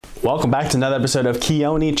Welcome back to another episode of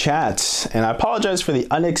Keone Chats, and I apologize for the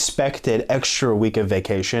unexpected extra week of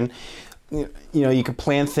vacation. You know, you can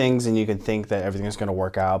plan things and you can think that everything is going to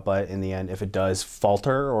work out, but in the end, if it does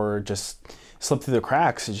falter or just slip through the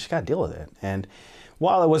cracks, you just got to deal with it. And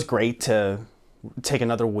while it was great to take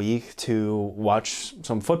another week to watch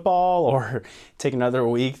some football or take another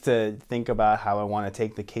week to think about how I want to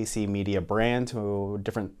take the KC Media brand to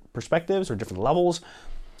different perspectives or different levels,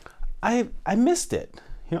 I missed it.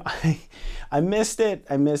 You know, I missed it.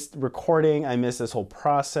 I missed recording. I missed this whole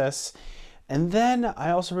process. And then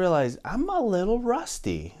I also realized I'm a little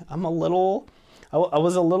rusty. I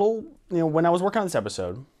was a little, when I was working on this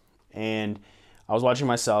episode and I was watching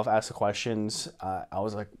myself ask the questions, I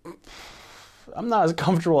was like, I'm not as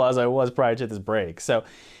comfortable as I was prior to this break. So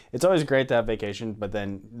it's always great to have vacation, but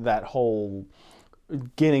then that whole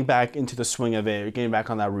getting back into the swing of it, getting back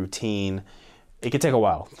on that routine, it could take a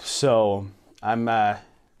while. So I'm,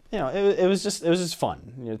 it was just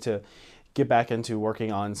fun, to get back into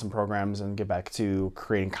working on some programs and get back to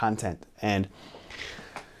creating content. And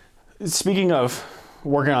speaking of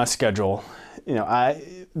working on a schedule,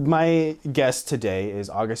 my guest today is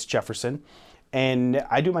August Jefferson, and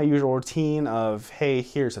I do my usual routine of, hey,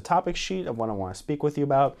 here's a topic sheet of what I want to speak with you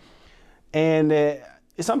about, and it's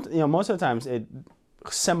something, most of the times it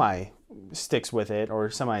semi sticks with it or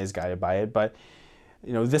semi is guided by it, but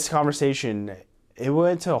this conversation, it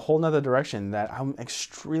went to a whole nother direction that I'm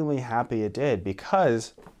extremely happy it did,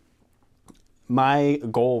 because my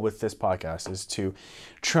goal with this podcast is to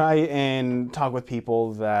try and talk with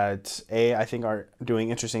people that I think are doing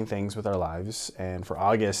interesting things with our lives. And for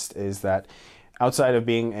August is that outside of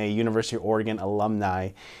being a University of Oregon alumni,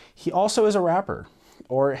 he also is a rapper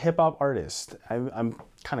or hip hop artist. I'm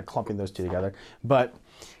kind of clumping those two together, but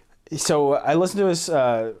so I listen to his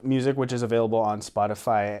music, which is available on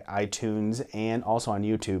Spotify, iTunes, and also on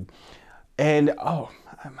YouTube. And oh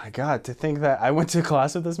my God, to think that I went to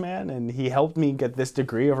class with this man and he helped me get this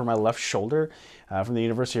degree over my left shoulder from the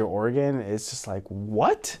University of Oregon. It's just like,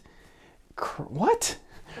 what? What?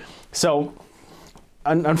 So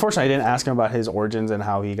unfortunately, I didn't ask him about his origins and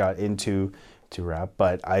how he got into rap,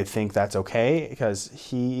 but I think that's okay, because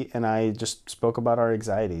he and I just spoke about our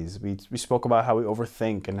anxieties. We spoke about how we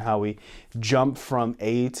overthink and how we jump from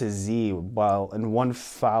A to Z while in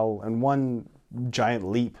one giant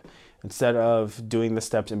leap, instead of doing the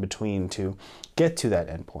steps in between to get to that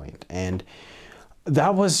endpoint. And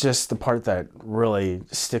that was just the part that really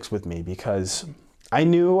sticks with me, because I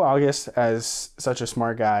knew August as such a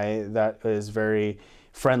smart guy that is very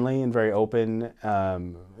friendly and very open,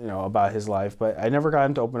 about his life, but I never got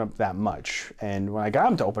him to open up that much. And when I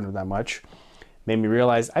got him to open up that much, made me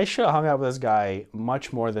realize I should have hung out with this guy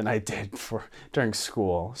much more than I did during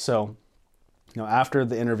school. So, after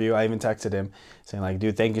the interview, I even texted him saying, like,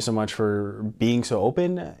 dude, thank you so much for being so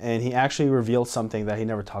open. And he actually revealed something that he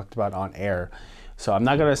never talked about on air. So I'm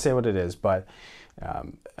not gonna say what it is, but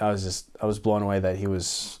I was blown away that he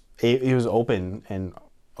was open and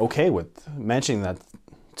okay with mentioning that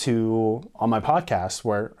on my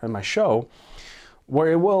podcast, in my show,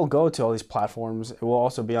 where it will go to all these platforms. It will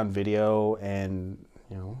also be on video, and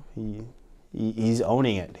he's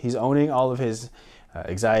owning it. He's owning all of his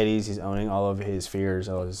anxieties. He's owning all of his fears,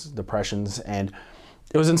 all his depressions, and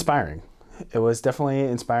it was inspiring. It was definitely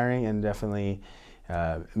inspiring, and definitely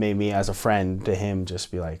made me, as a friend to him, just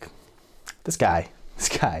be like, this guy,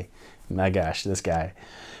 my gosh, this guy.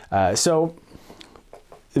 So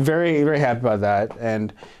very, very happy about that.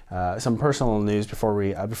 And some personal news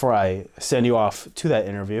before I send you off to that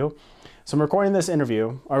interview. So I'm recording this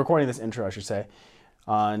intro, I should say,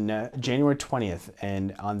 on January 20th.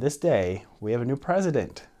 And on this day, we have a new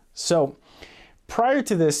president. So prior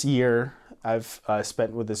to this year I've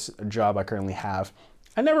spent with this job I currently have,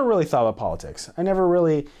 I never really thought about politics. I never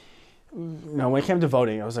really, when it came to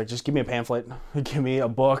voting, I was like, just give me a pamphlet, give me a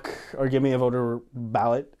book, or give me a voter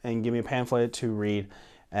ballot and give me a pamphlet to read,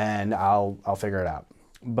 and I'll figure it out.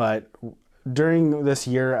 But during this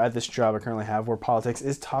year at this job I currently have, where politics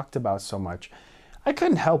is talked about so much, I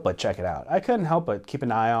couldn't help but check it out. I couldn't help but keep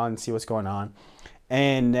an eye on, see what's going on.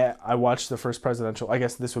 And I watched the first presidential, I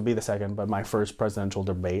guess this would be the second, but my first presidential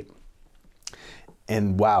debate.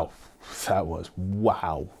 And wow, that was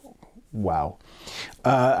wow.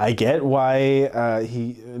 I get why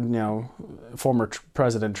former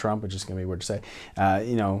President Trump, which is going to be weird to say,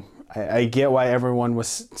 I get why everyone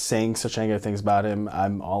was saying such negative things about him.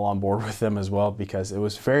 I'm all on board with them as well, because it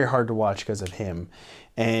was very hard to watch because of him.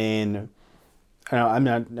 And I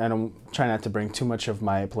don't try not to bring too much of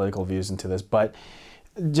my political views into this, but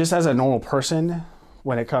just as a normal person,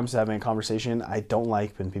 when it comes to having a conversation, I don't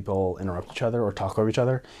like when people interrupt each other or talk over each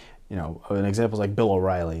other. An example is like Bill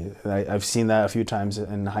O'Reilly. I've seen that a few times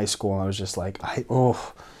in high school, and I was just like,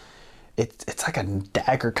 it's like a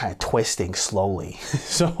dagger kind of twisting slowly.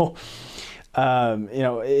 So,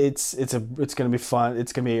 it's going to be fun. I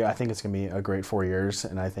think it's going to be a great 4 years,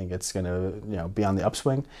 and I think it's going to, be on the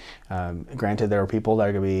upswing. Granted, there are people that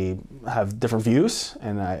are going to have different views,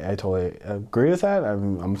 and I totally agree with that.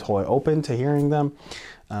 I'm totally open to hearing them.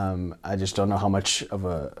 I just don't know how much of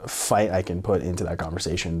a fight I can put into that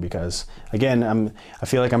conversation because, again, I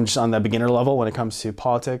feel like I'm just on that beginner level when it comes to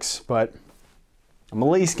politics, but I'm at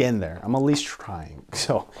least getting there. I'm at least trying.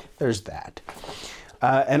 So there's that.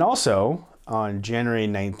 And also on January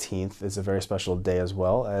 19th is a very special day as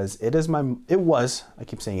well, as it was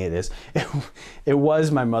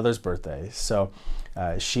my mother's birthday. So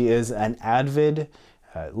she is an avid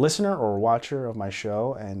listener or watcher of my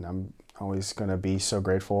show, and I'm always going to be so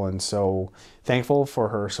grateful and so thankful for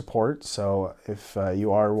her support. So if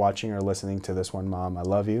you are watching or listening to this one, Mom, I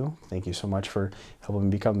love you. Thank you so much for helping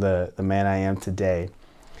me become the man I am today.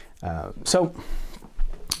 All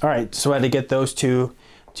right, so I had to get those two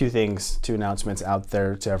announcements out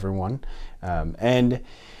there to everyone. And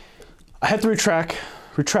I had to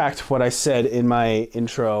retract what I said in my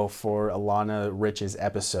intro for Alana Rich's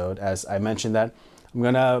episode, as I mentioned that I'm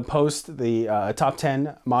going to post the top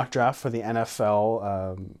 10 mock draft for the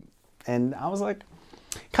NFL. And I was like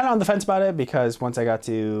kind of on the fence about it because once I got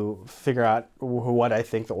to figure out what I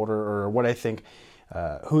think the order or what I think,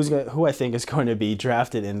 who I think is going to be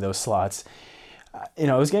drafted in those slots, it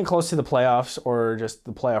was getting close to the playoffs or just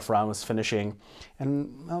the playoff round was finishing.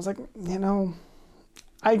 And I was like,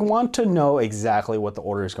 I want to know exactly what the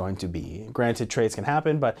order is going to be. Granted, trades can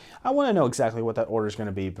happen, but I want to know exactly what that order is going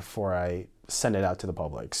to be before I send it out to the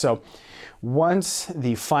public. So once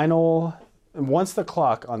the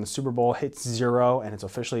clock on the Super Bowl hits 0 and it's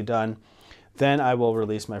officially done, then I will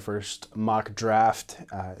release my first mock draft.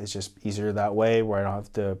 It's just easier that way where I don't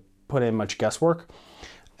have to put in much guesswork.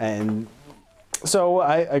 And so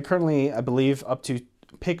I currently, I believe, up to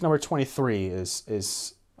pick number 23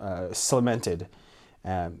 is cemented.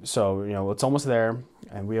 So, it's almost there,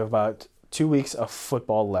 and we have about 2 weeks of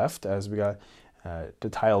football left as we got the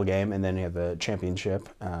title game, and then we have the championship.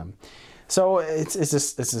 So it's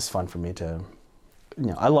just fun for me to,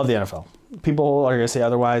 I love the NFL. People are going to say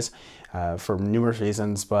otherwise for numerous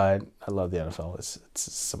reasons, but I love the NFL. It's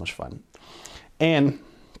so much fun. And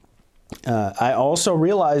I also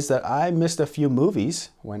realized that I missed a few movies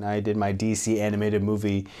when I did my DC animated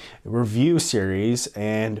movie review series,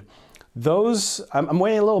 and those I'm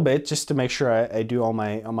waiting a little bit just to make sure I do all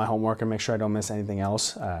my homework and make sure I don't miss anything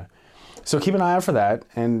else. So keep an eye out for that.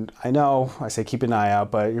 And I know I say keep an eye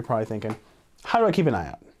out, but you're probably thinking, how do I keep an eye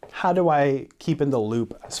out? How do I keep in the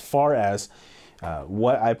loop as far as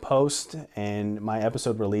what I post and my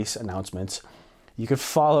episode release announcements? You could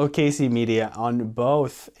follow KC Media on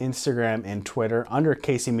both Instagram and Twitter under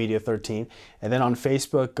KC Media 13, and then on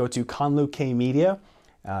Facebook, go to Conlu K Media.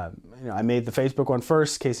 I made the Facebook one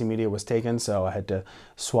first. KC Media was taken, so I had to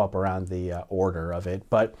swap around the order of it.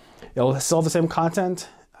 But it'll still have the same content.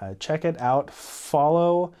 Check it out,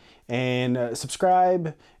 follow, and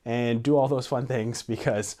subscribe, and do all those fun things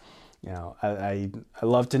because I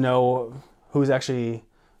love to know who's actually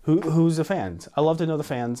who's a fan. I love to know the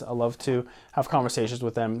fans. I love to have conversations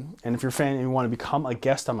with them. And if you're a fan and you want to become a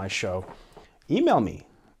guest on my show, email me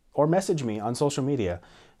or message me on social media.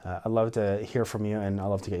 I'd love to hear from you, and I'd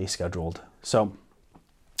love to get you scheduled. So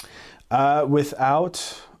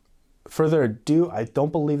without further ado, I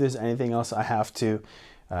don't believe there's anything else I have to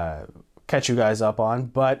catch you guys up on.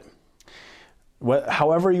 But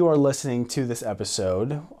however you are listening to this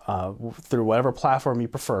episode, through whatever platform you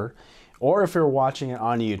prefer, or if you're watching it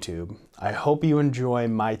on YouTube, I hope you enjoy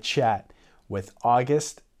my chat with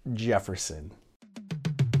August Jefferson.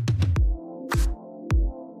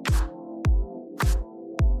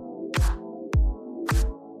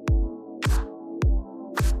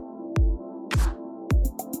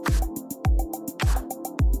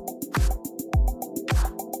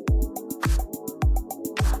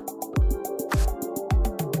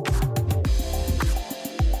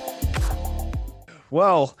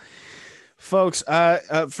 Well, folks,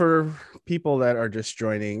 for people that are just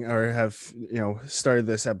joining or have started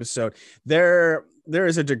this episode, there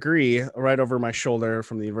is a degree right over my shoulder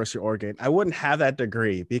from the University of Oregon. I wouldn't have that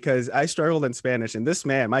degree because I struggled in Spanish, and this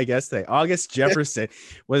man, my guest today, August Jefferson,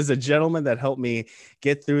 was the gentleman that helped me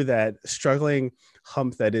get through that struggling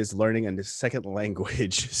hump that is learning a second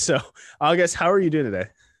language. So, August, how are you doing today?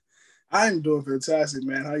 I'm doing fantastic,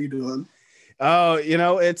 man. How you doing? Oh,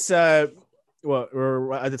 it's well,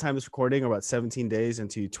 we're at the time of this recording about 17 days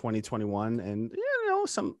into 2021, and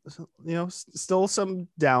still some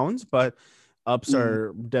downs, but ups Mm.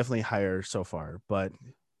 are definitely higher so far. But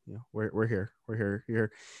we're here.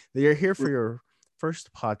 You're here for your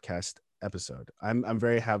first podcast episode. I'm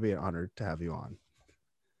very happy and honored to have you on.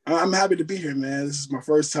 I'm happy to be here, man. This is my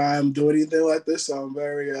first time doing anything like this, so I'm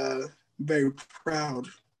very proud.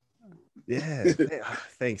 Yeah,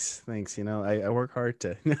 thanks. I work hard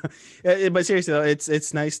to, but seriously though,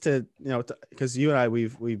 it's nice to because you and I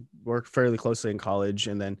we worked fairly closely in college,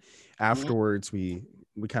 and then Mhm. afterwards we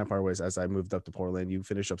kind of part ways as I moved up to Portland. You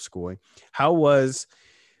finished up schooling. How was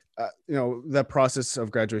that process of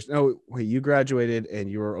graduation? Oh wait, you graduated and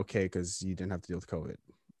you were okay because you didn't have to deal with COVID, I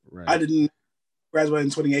right? didn't graduate in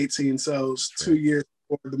 2018, so it's True. 2 years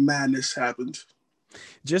before the madness happened.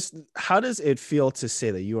 Just how does it feel to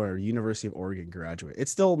say that you are a University of Oregon graduate? It's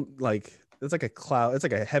still like it's like a cloud. It's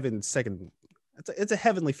like a heaven second. It's a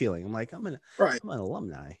heavenly feeling. Right. I'm an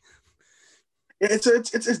alumni.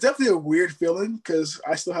 It's definitely a weird feeling because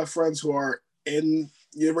I still have friends who are in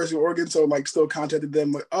University of Oregon, so like still contacted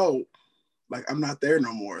them like, oh, like I'm not there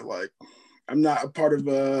no more. Like I'm not a part of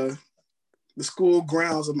the school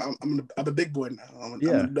grounds. I'm a big boy now. I'm an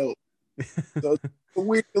Yeah. adult. So it's a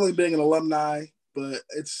weird feeling being an alumni, but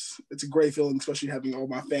it's a great feeling, especially having all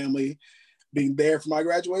my family being there for my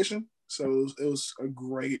graduation. So it was a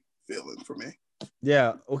great feeling for me.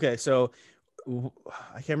 Yeah. Okay. So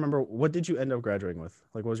I can't remember, what did you end up graduating with?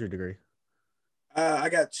 Like, what was your degree? I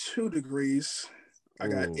got 2 degrees. I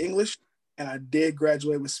got Oh. English, and I did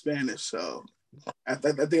graduate with Spanish. So I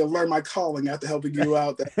think I learned my calling after helping you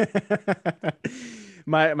out.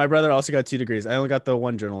 My brother also got 2 degrees. I only got the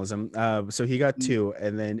one journalism. So he got Mm. two,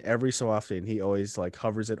 and then every so often he always like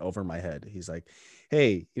hovers it over my head. He's like,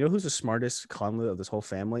 "Hey, you know who's the smartest conlet of this whole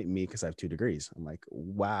family? Me, because I have 2 degrees." I'm like,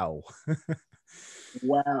 "Wow."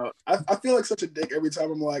 Wow, I feel like such a dick every time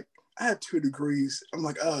I'm like, I have 2 degrees. I'm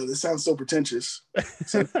like, oh, this sounds so pretentious.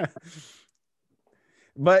 So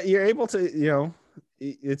But you're able to,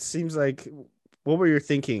 it seems like, what were you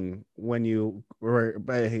thinking when you were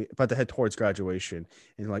about to head towards graduation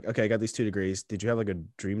and like, okay, I got these 2 degrees. Did you have like a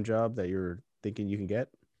dream job that you're thinking you can get?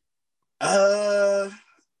 uh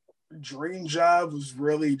dream job was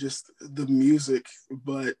really just the music,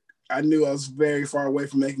 but I knew I was very far away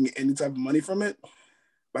from making any type of money from it.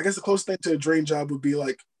 I guess the closest thing to a dream job would be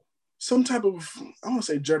like some type of, I don't want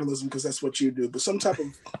to say journalism because that's what you do, but some type of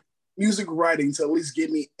music writing to at least get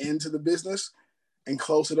me into the business and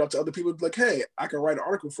close it up to other people. Like, hey, I can write an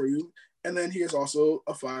article for you, and then here's also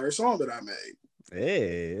a fire song that I made.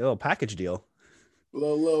 Hey, a little package deal,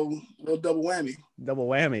 Little double whammy. double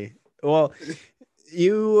whammy. Well,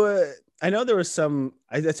 you, I know there was some.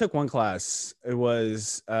 I took one class. It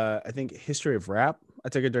was, I think, history of rap. I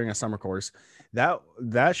took it during a summer course. That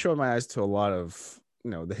showed my eyes to a lot of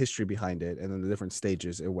the history behind it, and then the different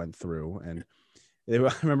stages it went through. And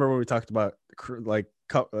I remember when we talked about we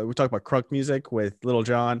talked about crunk music with Little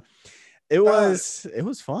John. Uh, It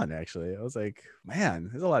was fun actually. I was like, man,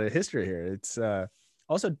 there's a lot of history here. It's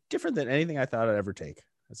also different than anything I thought I'd ever take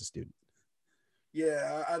as a student.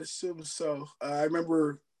 yeah, I'd assume so. I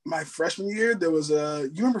remember my freshman year, there was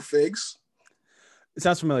you remember Figs? It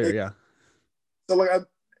sounds familiar, yeah. So like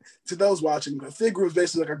to those watching, a Fig group is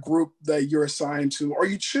basically like a group that you're assigned to, or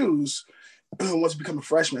you choose once you become a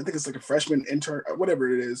freshman. I think it's like a freshman intern, whatever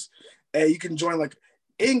it is, and you can join like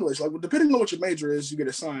English. Like depending on what your major is, you get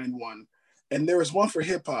assigned one. And there was one for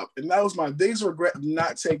hip hop, and that was my biggest regret of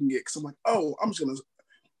not taking it because I'm like, oh, I'm just gonna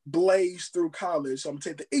blaze through college, so I'm gonna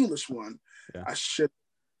take the English one. Yeah. I should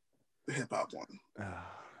the hip hop one. Uh,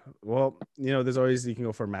 well, there's always you can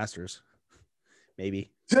go for masters,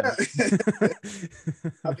 maybe. I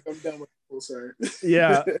think I'm done with school, sir.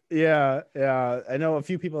 Yeah, yeah. I know a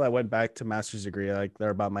few people that went back to master's degree, like they're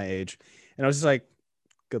about my age, and I was just like,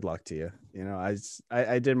 "Good luck to you."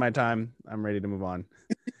 I did my time. I'm ready to move on.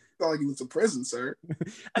 Felt like he went to prison, sir.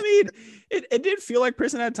 I mean, it did feel like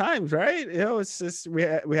prison at times, right? It's just we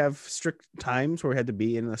have strict times where we had to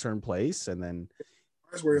be in a certain place, and then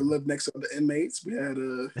That's where we lived next to the inmates. We had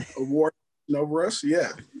a war over us.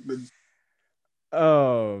 Yeah.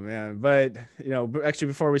 oh man. But actually,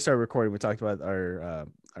 before we started recording, we talked about our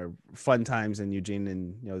fun times in Eugene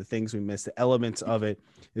and the things we missed, the elements of it.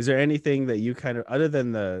 Is there anything that you kind of, other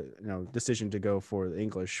than the decision to go for the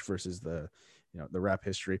English versus the rap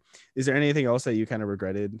history, is there anything else that you kind of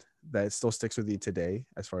regretted that still sticks with you today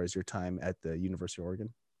as far as your time at the University of Oregon?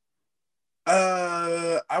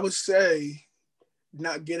 I would say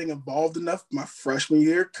not getting involved enough my freshman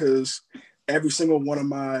year because every single one of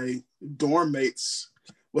my dorm mates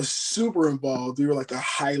was super involved. We were like a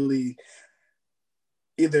highly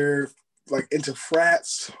either like into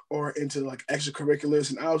frats or into like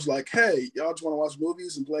extracurriculars, and I was like, hey, y'all just want to watch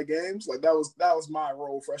movies and play games? Like that was my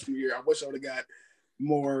role freshman year. I wish I would have got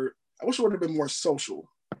more. I wish I would have been more social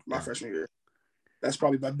my Yeah. freshman year. That's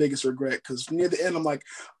probably my biggest regret, because near the end, I'm like,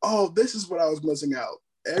 oh, this is what I was missing out.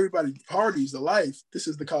 Everybody parties, the life. This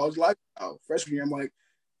is the college lifestyle. Freshman year, I'm like,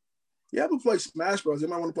 yeah, I'm gonna play Smash Bros. You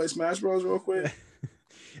might want to play Smash Bros. Real quick.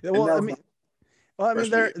 And well, that I was my mean, well, I mean,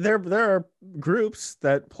 freshman year. there are groups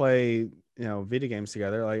that play, video games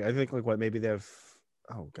together. Like I think like what maybe they have,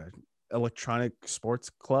 oh god, electronic sports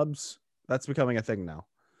clubs. That's becoming a thing now.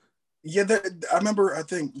 Yeah, I remember. I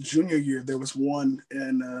think junior year there was one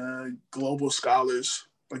in Global Scholars,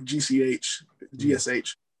 like GCH, Mm.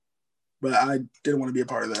 GSH, but I didn't want to be a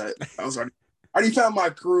part of that. I already found my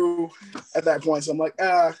crew at that point, so I'm like,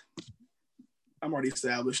 I'm already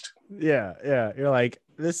established. Yeah, yeah. You're like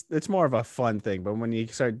this. It's more of a fun thing, but when you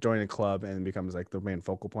start joining a club and it becomes like the main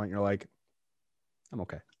focal point, you're like, I'm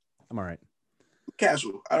okay. I'm all right.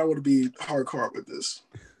 Casual. I don't want to be hardcore with this.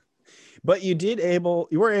 But you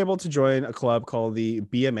were able to join a club called the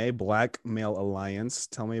BMA Black Male Alliance.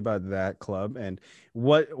 Tell me about that club and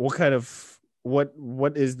what kind of what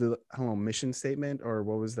is the, I don't know, mission statement, or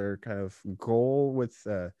what was their kind of goal with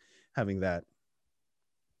having that?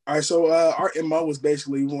 All right, so our MO was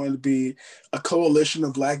basically we wanted to be a coalition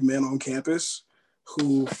of Black men on campus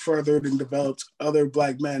who furthered and developed other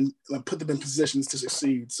Black men, and put them in positions to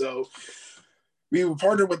succeed. So we were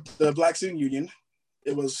partnered with the Black Student Union.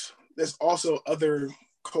 There's also other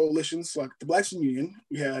coalitions like the Black Student Union.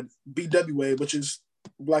 We had BWA, which is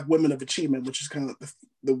Black Women of Achievement, which is kind of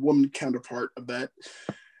the woman counterpart of that.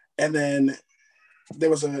 And then there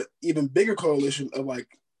was a even bigger coalition of like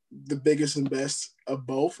the biggest and best of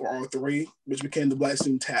both, or all three, which became the Black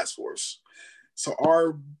Student Task Force. So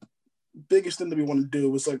our biggest thing that we want to do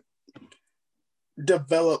was like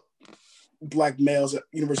develop Black males at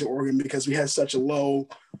University of Oregon, because we had such a low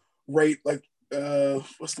rate, like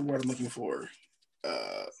what's the word I'm looking for?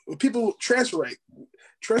 People transfer rate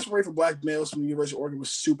for Black males from the University of Oregon was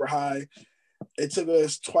super high. It took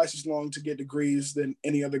us twice as long to get degrees than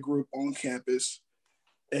any other group on campus,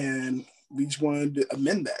 and we just wanted to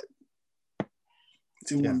amend that.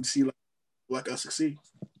 So we Yeah. wanted to see like us succeed.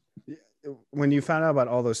 When you found out about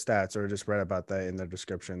all those stats or just read about that in the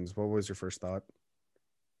descriptions, what was your first thought?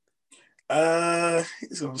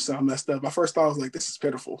 It's gonna sound messed up. My first thought was like, this is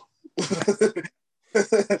pitiful.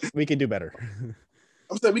 We can do better.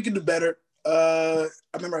 I'm saying we can do better. I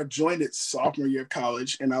remember I joined it sophomore year of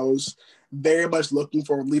college, and I was very much looking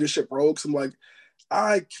for leadership roles. I'm like,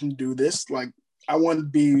 I can do this. Like, I want to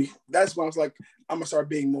be. That's when I was like, I'm gonna start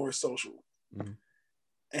being more social. Mhm.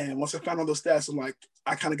 And once I found all those stats, I'm like,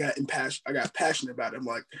 I kind of got impassioned. I got passionate about it. I'm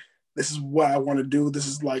like, this is what I want to do. This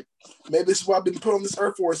is like, maybe this is why I've been put on this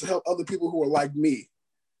earth for, is to help other people who are like me.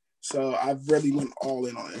 So I really went all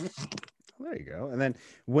in on it. There you go. And then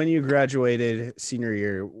when you graduated senior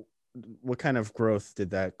year, what kind of growth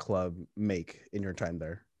did that club make in your time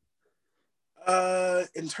there?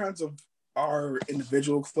 In terms of our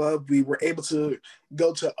individual club, we were able to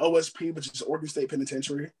go to OSP, which is Oregon State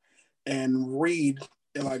Penitentiary, and read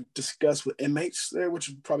and like discuss with inmates there, which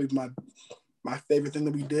is probably my favorite thing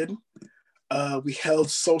that we did. We held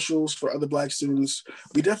socials for other Black students.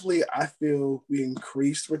 We definitely, I feel, we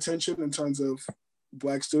increased retention in terms of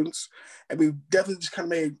Black students, and we definitely just kind of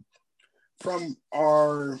made, from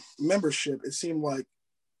our membership, it seemed like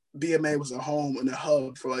BMA was a home and a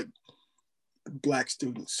hub for like Black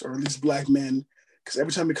students, or at least Black men, because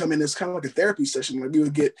every time we come in, it's kind of like a therapy session. Like, we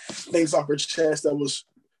would get things off our chest that was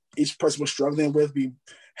each person was struggling with. We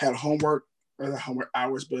had homework, or not homework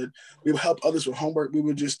hours, but we would help others with homework. We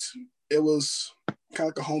would just, it was kind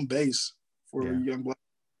of like a home base for Yeah. young Black.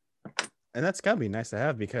 And that's gotta be nice to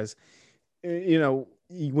have, because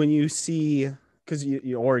when you see, because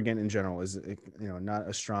Oregon in general is not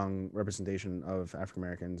a strong representation of African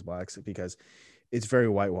Americans, Blacks, because it's very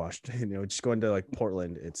whitewashed. Just going to like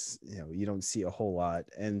Portland, it's you don't see a whole lot,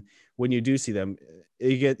 and when you do see them,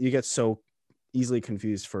 you get so easily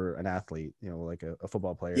confused for an athlete, like a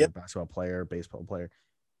football player, Yep. basketball player, baseball player.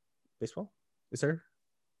 Baseball, is there?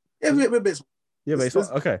 Yeah, we baseball. Yeah, baseball.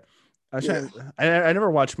 Okay. Yeah. I never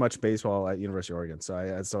watched much baseball at University of Oregon, so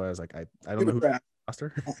I was like, I don't know who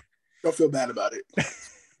roster. Don't feel bad about it.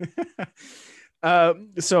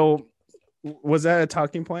 So was that a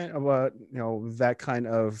talking point about that kind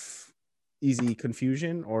of easy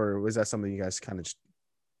confusion, or was that something you guys kind of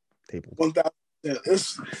tabled? Yeah,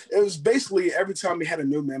 it was basically every time we had a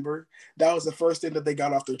new member, that was the first thing that they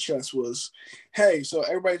got off their chest was, hey, so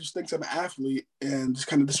everybody just thinks I'm an athlete and just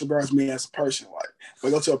kind of disregards me as a person. Like, if I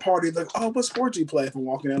go to a party, like, oh, what sport do you play? If I'm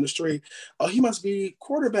walking down the street, oh, he must be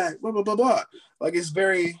quarterback, blah, blah, blah, blah. Like, it's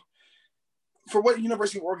very, for what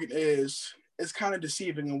University of Oregon is, it's kind of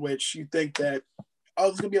deceiving in which you think that, oh,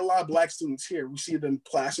 there's going to be a lot of black students here. We see them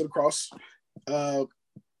plastered across uh,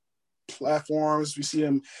 platforms. We see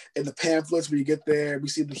them in the pamphlets when you get there. We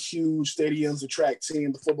see the huge stadiums, the track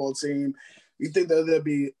team, the football team. You think that there'll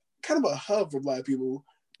be kind of a hub for black people.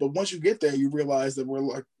 But once you get there, you realize that we're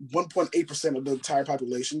like 1.8% of the entire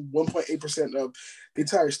population, 1.8% of the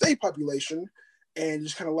entire state population, and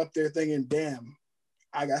just kind of left there thinking, damn,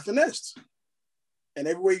 I got finessed. And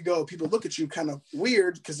everywhere you go, people look at you kind of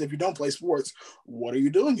weird because if you don't play sports, what are you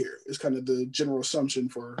doing here? It's kind of the general assumption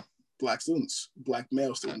for black students, black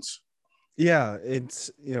male students. Yeah, it's,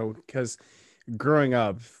 because growing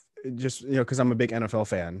up, just, because I'm a big NFL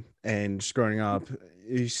fan, and just growing up,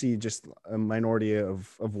 you see just a minority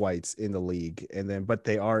of whites in the league, and then, but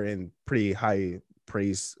they are in pretty high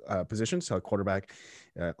praise positions, so quarterback,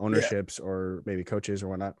 Yeah. ownerships, or maybe coaches or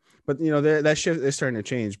whatnot. But, that shift is starting to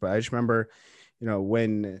change. But I just remember,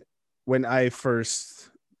 when I first,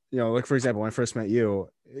 like, for example, when I first met you,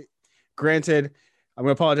 granted, I'm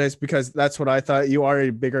gonna apologize because that's what I thought. You are a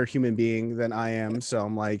bigger human being than I am, so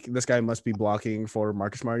I'm like, this guy must be blocking for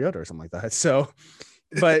Marcus Mariota or something like that. So,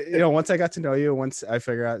 but once I got to know you, once I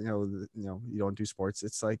figure out, you don't do sports,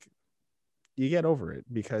 it's like you get over it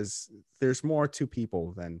because there's more to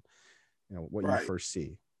people than what you Right. first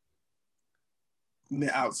see. The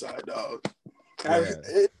outside, dog. Yeah.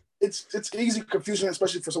 It's easy confusion,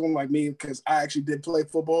 especially for someone like me, because I actually did play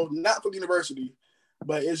football, not for the university,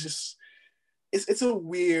 but it's just it's a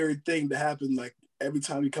weird thing to happen. Like every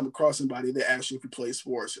time you come across somebody, they ask you if you play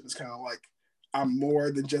sports, and it's kind of like I'm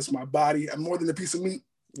more than just my body. I'm more than a piece of meat.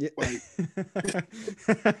 Yeah. Like,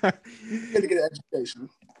 to get an education.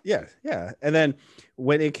 Yeah, yeah. And then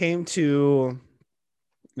when it came to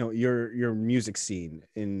your music scene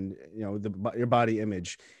in your body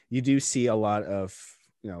image, you do see a lot of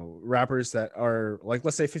rappers that are like,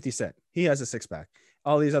 let's say 50 Cent, he has a six-pack,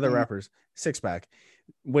 all these other rappers six-pack.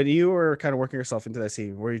 When you were kind of working yourself into that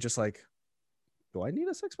scene, were you just like, do I need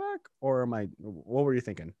a six-pack, or what were you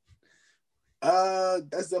thinking?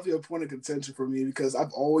 That's definitely a point of contention for me because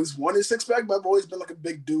I've always wanted six pack, but I've always been like a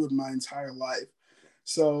big dude my entire life.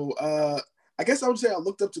 So I guess I would say I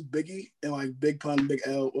looked up to Biggie and like Big Pun, Big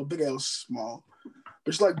L, well, Big L's small,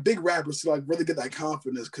 but just like big rappers to like really get that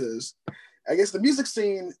confidence because I guess the music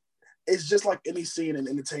scene is just like any scene in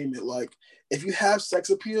entertainment. Like if you have sex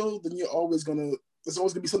appeal, then there's always gonna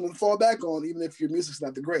be something to fall back on, even if your music's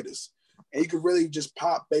not the greatest. And you could really just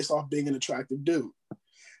pop based off being an attractive dude.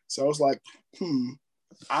 So I was like,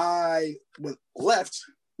 I went left,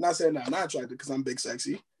 not saying that I'm not attractive because I'm big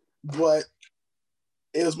sexy, but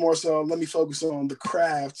it was more so let me focus on the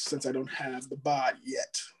craft since I don't have the body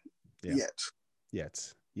yet. Yeah.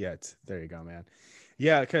 Yet. There you go, man.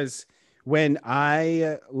 Yeah, because when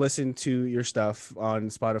I listen to your stuff on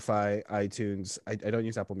Spotify, iTunes, I don't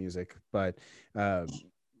use Apple Music, but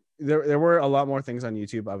there were a lot more things on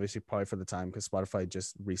YouTube, obviously, probably for the time because Spotify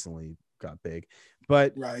just recently got big,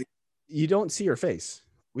 but right. You don't see your face.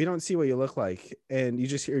 We don't see what you look like, and you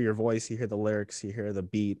just hear your voice, you hear the lyrics, you hear the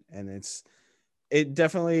beat, and it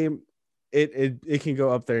definitely it can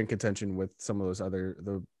go up there in contention with some of those other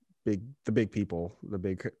the big people, the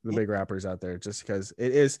big rappers out there, just because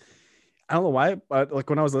it is. I don't know why, but like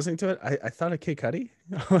when I was listening to it, I thought of Kid Cudi.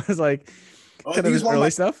 I was like, kind of his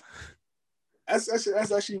early stuff. That's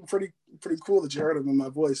actually pretty cool that you heard him in my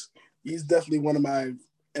voice. He's definitely one of my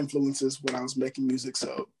influences when I was making music.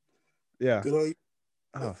 So yeah, good on you.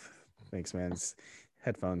 Oh, thanks, man.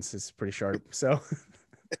 Headphones is pretty sharp. So,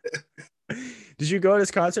 did you go to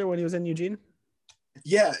his concert when he was in Eugene?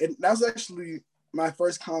 Yeah, and that was actually my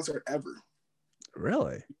first concert ever.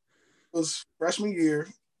 Really? It was freshman year.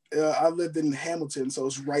 I lived in Hamilton, so it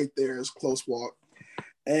was right there. It's close walk.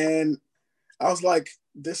 And I was like,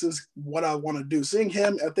 this is what I want to do. Seeing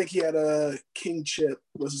him, I think he had a King Chip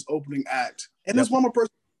was his opening act. And there's one more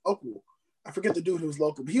person local. I forget the dude who was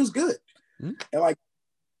local, but he was good. Mm-hmm. And like,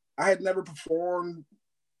 I had never performed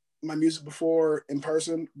my music before in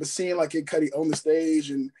person, but seeing like Kid Cudi on the stage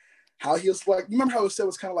and how he was like, you remember how it said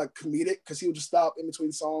was kind of like comedic because he would just stop in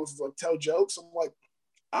between songs and like tell jokes. I'm like,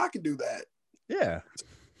 I could do that. Yeah.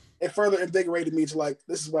 It further invigorated me to like,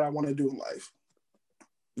 this is what I want to do in life.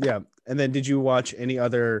 Yeah. And then did you watch any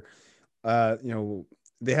other,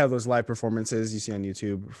 they have those live performances you see on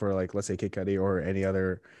YouTube for like, let's say Kid Cudi or any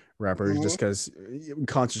other rapper, just because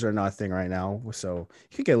concerts are not a thing right now. So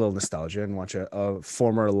you could get a little nostalgia and watch a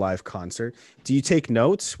former live concert. Do you take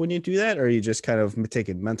notes when you do that, or are you just kind of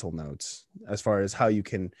taking mental notes as far as how you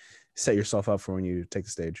can set yourself up for when you take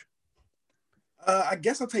the stage? I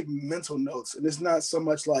guess I take mental notes, and it's not so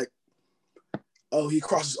much like, oh, he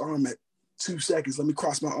crossed his arm at 2 seconds. Let me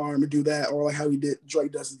cross my arm and do that, or like how he did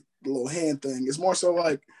Drake does the little hand thing. It's more so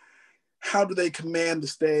like, how do they command the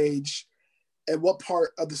stage, and what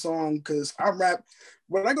part of the song? Because I'm rap.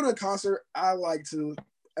 When I go to a concert, I like to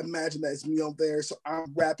imagine that it's me up there, so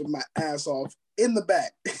I'm rapping my ass off in the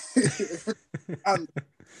back.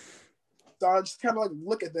 So I just kind of like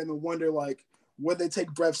look at them and wonder like where they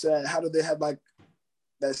take breaths at. How do they have like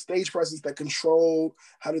that stage presence, that control?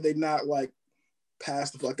 How do they not like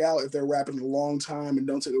pass the fuck out if they're rapping a long time and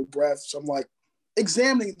don't take a breath? So I'm like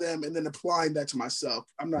examining them and then applying that to myself.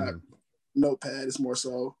 I'm not notepad. It's more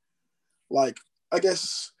so like, I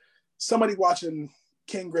guess somebody watching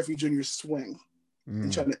Ken Griffey Jr. swing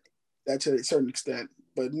and trying to that to a certain extent,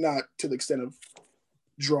 but not to the extent of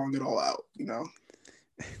drawing it all out, you know?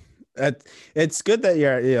 It's good that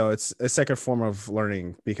it's a second form of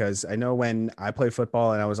learning, because I know when I played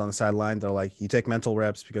football and I was on the sideline, they're like, you take mental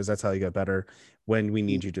reps because that's how you get better when we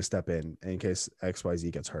need you to step in case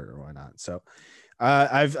XYZ gets hurt or whatnot. So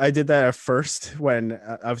I did that at first when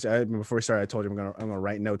before we started. I told you I'm gonna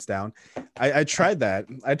write notes down. I tried that.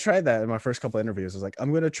 I tried that in my first couple of interviews. I was like,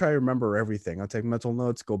 I'm gonna try to remember everything. I'll take mental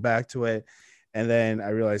notes, go back to it, and then I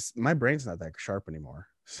realized my brain's not that sharp anymore.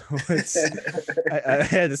 So I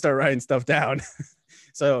had to start writing stuff down.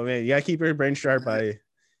 So man, you gotta keep your brain sharp by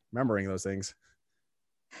remembering those things.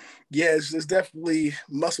 Yeah, it's definitely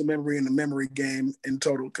muscle memory in the memory game in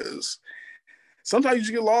total, because sometimes you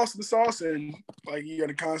just get lost in the sauce and like you're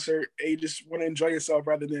at a concert and you just want to enjoy yourself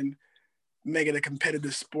rather than make it a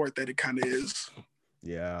competitive sport that it kind of is.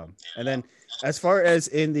 Yeah. And then as far as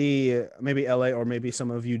in the maybe LA or maybe some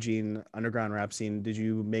of Eugene underground rap scene, did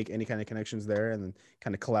you make any kind of connections there and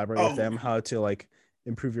kind of collaborate with them how to like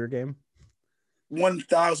improve your game?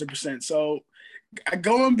 1000%. So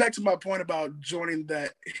going back to my point about joining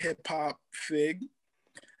that hip hop fig,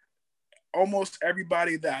 almost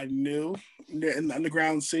everybody that I knew in the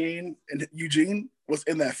underground scene in Eugene was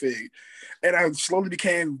in that fig. And I slowly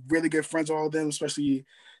became really good friends with all of them, especially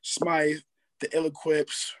Smythe, the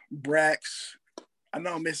Ill-Equips, Brax. I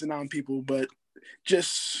know I'm missing out on people, but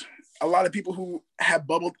just a lot of people who have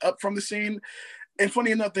bubbled up from the scene. And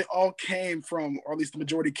funny enough, they all came from, or at least the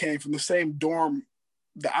majority came from the same dorm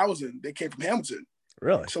that I was in. They came from Hamilton.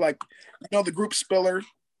 Really? So like, the group Spiller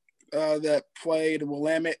that played in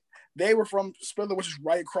Willamette, they were from Spiller, which is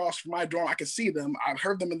right across from my dorm. I could see them. I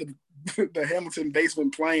heard them in the Hamilton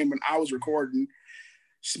basement playing when I was recording.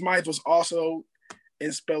 Smythe was also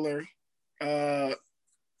in Spiller.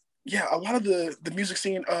 Yeah, a lot of the music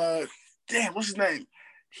scene. What's his name?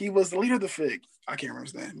 He was the leader of the Fig. I can't remember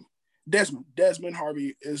his name. Desmond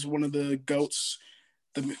Harvey is one of the GOATs.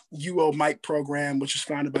 The UO Mike program, which is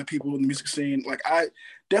founded by people in the music scene. Like, I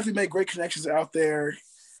definitely made great connections out there.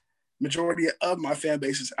 Majority of my fan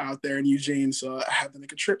base is out there in Eugene, so I have to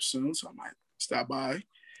make a trip soon, so I might stop by.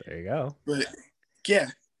 There you go. But yeah,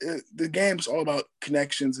 the game is all about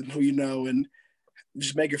connections and who you know and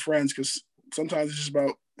just making friends, because sometimes it's just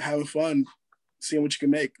about having fun, seeing what you can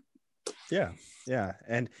make. Yeah.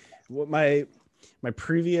 And what my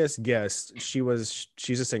previous guest,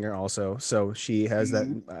 she's a singer also, so she has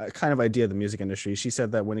that kind of idea of the music industry. She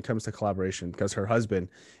said that when it comes to collaboration, because her husband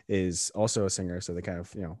is also a singer, so they kind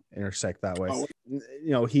of intersect that way.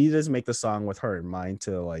 He doesn't make the song with her in mind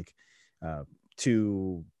to like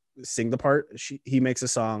to sing the part. He makes a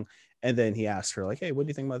song and then he asks her like, hey, what do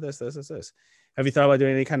you think about this? Have you thought about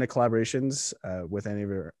doing any kind of collaborations with any of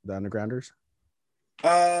the undergrounders?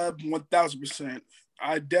 1000%.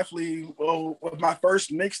 I definitely, with my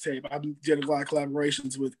first mixtape, I did a lot of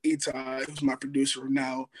collaborations with Etai, who's my producer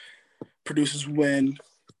now, produces Win,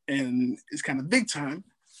 and it's kind of big time.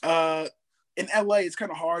 In LA, it's kind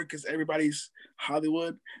of hard because everybody's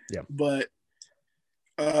Hollywood. Yeah. But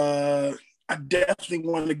I definitely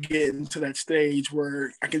want to get into that stage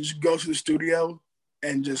where I can just go to the studio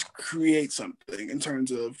and just create something in terms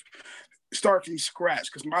of start from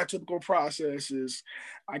scratch. Because my typical process is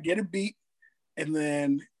I get a beat, and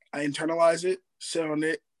then I internalize it, sit on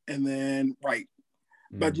it, and then write.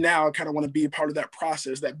 But now I kind of want to be a part of that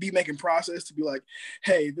process, that beat making process, to be like,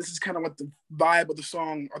 hey, this is kind of what the vibe of the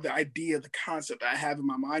song or the idea, the concept I have in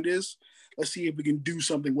my mind is. Let's see if we can do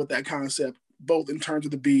something with that concept, both in terms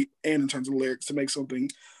of the beat and in terms of the lyrics, to make something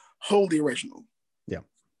wholly original. Yeah.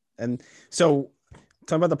 And so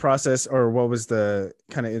Talk about the process, or what was the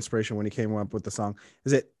kind of inspiration when you came up with the song?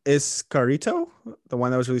 Is it Iscarito, the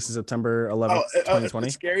one that was released in September 11th, 2020?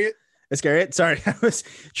 Iscariot. Iscariot? Sorry, I was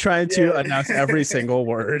trying to announce every single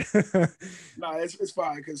word. No, it's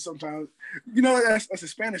fine because sometimes, you know, that's a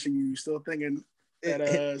Spanish and you're still thinking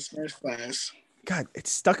that Spanish class. God,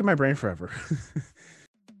 it's stuck in my brain forever.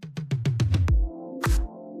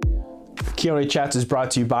 Keone Chats is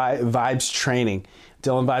brought to you by Vibes Training.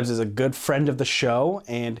 Dylan Vibes is a good friend of the show,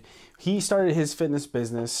 and he started his fitness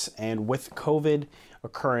business, and with COVID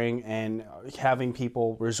occurring and having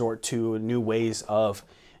people resort to new ways of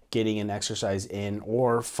getting an exercise in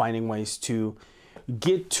or finding ways to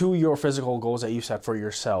get to your physical goals that you set for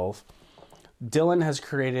yourself, Dylan has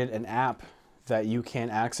created an app that you can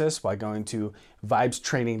access by going to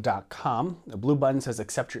vibestraining.com. The blue button says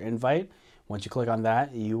accept your invite. Once you click on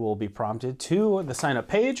that, you will be prompted to the sign up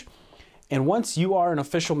page. And once you are an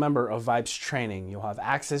official member of Vibes Training, you'll have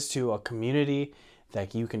access to a community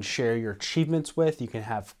that you can share your achievements with. You can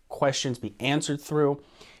have questions be answered through.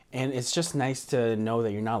 And it's just nice to know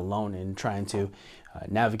that you're not alone in trying to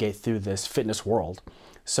navigate through this fitness world.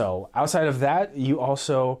 So outside of that, you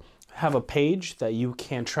also have a page that you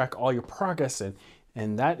can track all your progress in.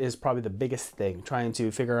 And that is probably the biggest thing, trying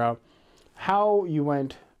to figure out how you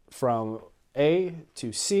went from A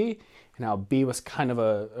to C and how B was kind of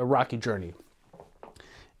a rocky journey.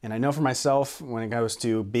 And I know for myself, when it goes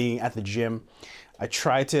to being at the gym, I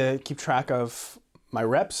try to keep track of my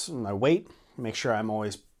reps, my weight, make sure I'm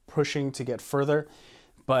always pushing to get further.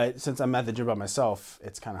 But since I'm at the gym by myself,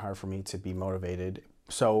 it's kind of hard for me to be motivated.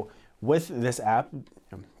 So with this app,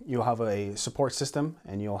 you'll have a support system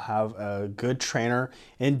and you'll have a good trainer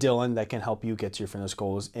in Dylan that can help you get to your fitness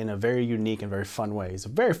goals in a very unique and very fun way. He's a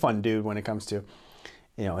very fun dude when it comes to,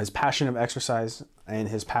 you know, his passion of exercise and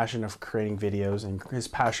his passion of creating videos and his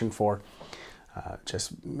passion for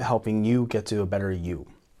just helping you get to a better you.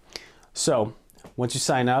 So once you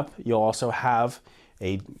sign up, you'll also have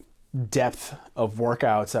a depth of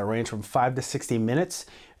workouts that range from 5 to 60 minutes.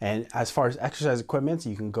 And as far as exercise equipment,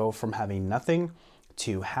 you can go from having nothing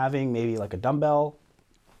to having maybe like a dumbbell,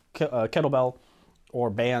 kettlebell, or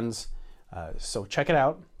bands. So check it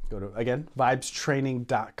out. Go to, again,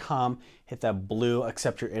 vibestraining.com, hit that blue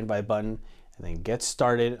accept your invite button, and then get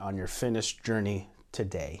started on your fitness journey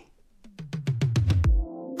today.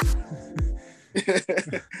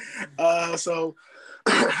 So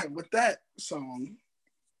with that song,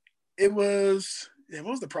 what was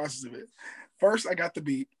the process of it? First, I got the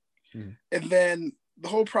beat, and then the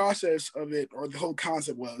whole process of it, or the whole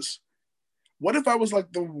concept was, what if I was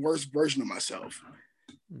like the worst version of myself?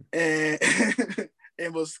 And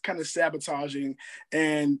it was kind of sabotaging,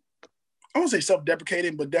 and I won't say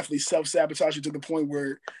self-deprecating, but definitely self-sabotaging to the point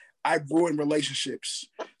where I ruined relationships.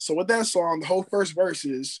 So with that song, the whole first verse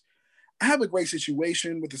is, I have a great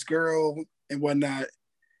situation with this girl and whatnot,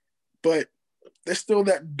 but there's still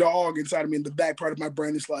that dog inside of me in the back part of my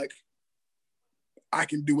brain. It's like, I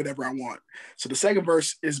can do whatever I want. So the second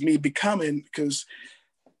verse is me becoming, because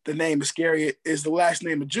the name Iscariot is the last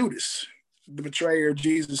name of Judas, the betrayer of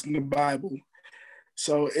Jesus in the Bible.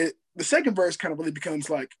 So the second verse kind of really becomes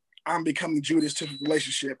like, I'm becoming Judas to the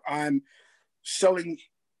relationship. I'm selling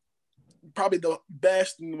probably the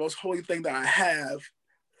best and the most holy thing that I have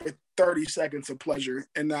for 30 seconds of pleasure.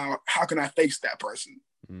 And now how can I face that person?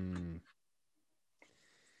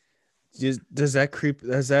 Does that creep,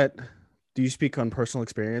 do you speak on personal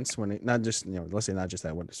experience when it, not just, let's say not just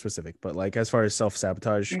that one specific, but like as far as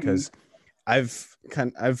self-sabotage? Because I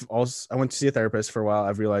went to see a therapist for a while.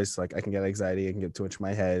 I've realized like I can get anxiety, I can get too much in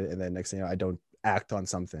my head, and then next thing you know, I don't act on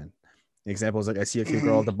something. An example is like I see a cute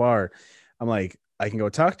girl at the bar, I'm like, I can go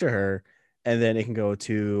talk to her, and then it can go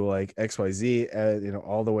to like XYZ,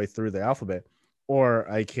 all the way through the alphabet, or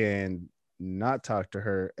I can not talk to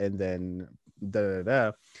her and then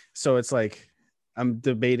So it's like I'm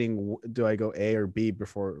debating, do I go A or B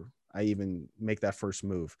before I even make that first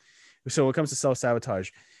move? So when it comes to self-sabotage,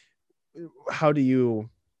 what do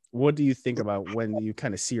you think about when you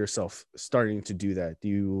kind of see yourself starting to do that? Do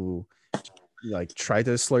you like try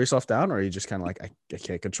to slow yourself down, or are you just kind of like, I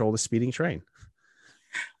can't control the speeding train?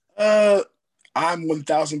 I'm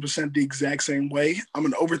 1000% the exact same way. I'm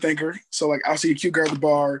an overthinker. So like I'll see a cute girl at the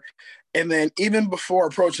bar, and then even before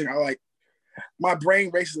approaching, my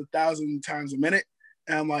brain races 1,000 times a minute.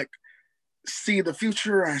 And I'm like, see the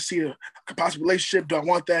future. I see a possible relationship. Do I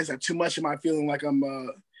want that? Is that too much? Am I feeling like am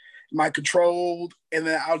I controlled? And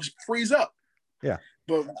then I'll just freeze up. Yeah.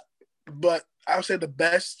 But I would say the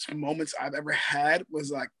best moments I've ever had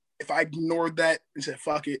was like, if I ignored that and said,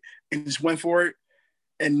 fuck it, and just went for it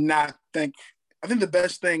and not think I think the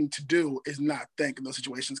best thing to do is not think in those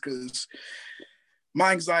situations, because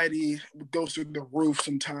my anxiety goes through the roof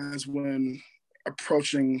sometimes when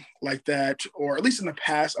approaching like that, or at least in the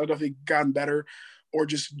past, I've definitely gotten better, or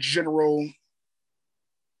just general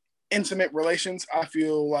intimate relations. I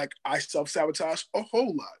feel like I self-sabotage a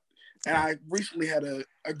whole lot. And I recently had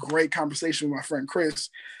a great conversation with my friend Chris,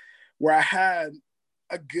 where I had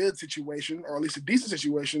a good situation, or at least a decent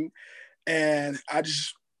situation, and I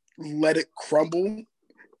just let it crumble.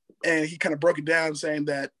 And he kind of broke it down, saying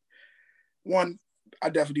that, one, I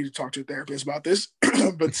definitely need to talk to a therapist about this.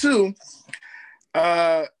 But two,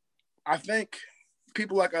 I think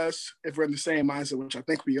people like us, if we're in the same mindset, which I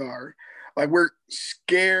think we are, like, we're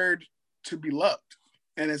scared to be loved.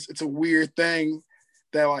 And it's a weird thing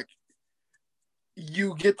that, like,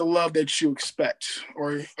 you get the love that you expect.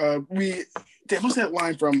 Or what's that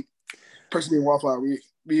line from Person Being Wallflower? We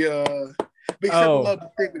accept the love we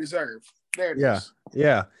think we deserve. There it is.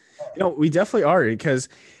 Yeah. We definitely are, because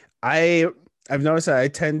I've noticed that I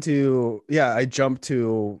tend to, I jump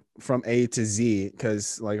to from A to Z,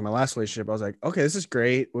 because like in my last relationship, I was like, okay, this is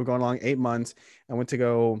great. We're going along 8 months. I went to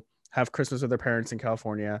go have Christmas with their parents in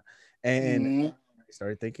California, and I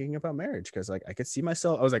started thinking about marriage, because like I could see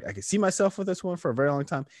myself with this one for a very long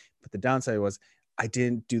time. But the downside was I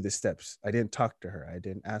didn't do the steps. I didn't talk to her. I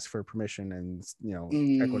didn't ask for permission and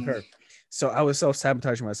check with her. So I was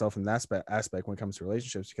self-sabotaging myself in that aspect when it comes to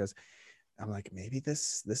relationships, because I'm like, maybe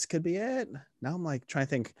this could be it. Now I'm like trying to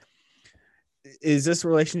think, is this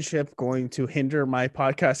relationship going to hinder my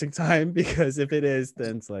podcasting time? Because if it is,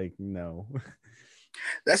 then it's like, no.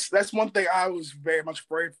 That's one thing I was very much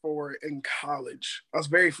afraid for in college. I was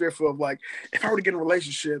very fearful of, like, if I were to get in a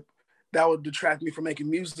relationship, that would detract me from making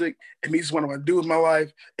music, and me just what I want to do with my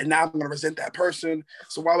life. And now I'm going to resent that person.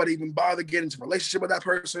 So why would I even bother getting into a relationship with that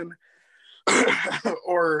person?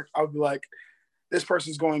 Or I would be like, this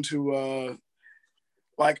person's going to,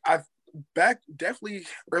 definitely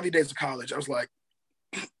early days of college, I was like,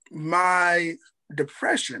 my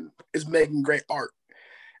depression is making great art.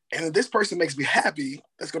 And if this person makes me happy,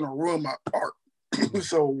 that's going to ruin my art.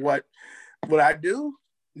 So what would I do?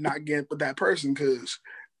 Not get with that person, because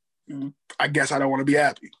I guess I don't want to be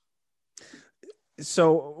happy.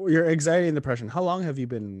 So your anxiety and depression, how long have you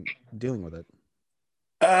been dealing with it?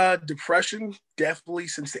 Depression, definitely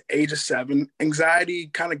since the age of 7. Anxiety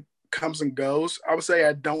kind of comes and goes. I would say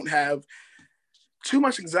I don't have too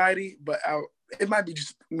much anxiety, but it might be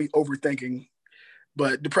just me overthinking.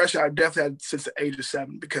 But depression, I definitely had since the age of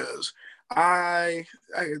 7, because I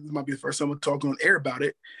might be the first time we're talking on air about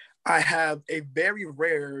it. I have a very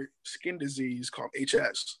rare skin disease called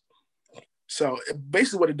HS. So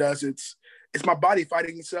basically what it does, it's my body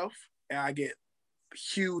fighting itself, and I get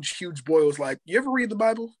huge boils. Like, you ever read the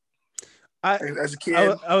Bible as a kid?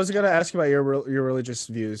 I was going to ask you about your religious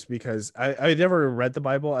views, because I never read the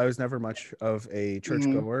Bible. I was never much of a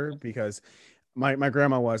churchgoer, because my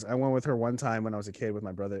grandma was. I went with her one time when I was a kid with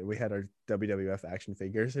my brother. We had our WWF action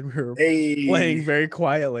figures, and we were playing very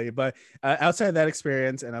quietly. But outside of that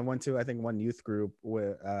experience, and I went to, I think, one youth group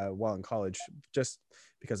while in college, just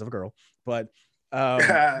because of a girl. But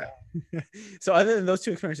so other than those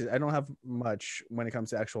two experiences, I don't have much when it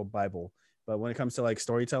comes to actual Bible. But when it comes to like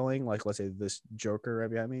storytelling, like let's say this Joker right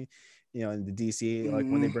behind me, in the DC, like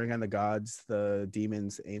when they bring on the gods, the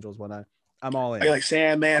demons, angels, whatnot, I'm all in. Like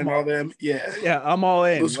Sandman and all them. Yeah, I'm all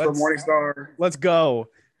in. Lucifer, Morningstar. Let's go.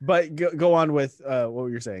 But go on with what were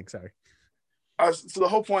you saying? Sorry. So the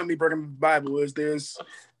whole point of me bringing the Bible is there's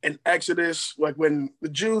an Exodus, like when the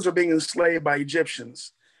Jews are being enslaved by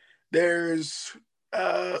Egyptians. There's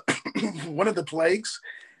one of the plagues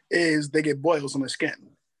is they get boils on their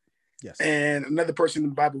skin. Yes. And another person in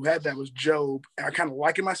the Bible who had that was Job. And I kind of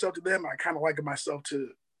liken myself to them. I kind of liken myself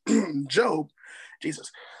to Job.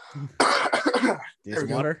 Jesus. Need some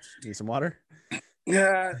water? Need some water?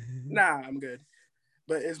 Yeah, nah, I'm good.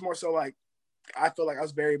 But it's more so like, I feel like I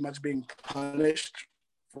was very much being punished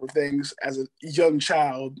for things as a young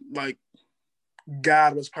child. Like,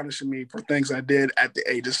 God was punishing me for things I did at the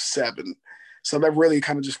age of 7. So that really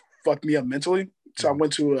kind of just fucked me up mentally. So I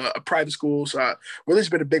went to a private school. So religion's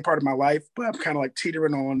been a big part of my life, but I'm kind of like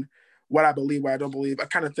teetering on what I believe, what I don't believe. I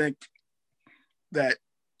kind of think that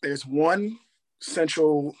there's one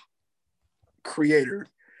central creator,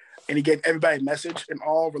 and he gave everybody a message, and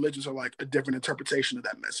all religions are like a different interpretation of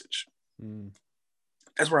that message.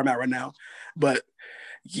 That's where I'm at right now. But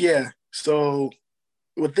yeah, so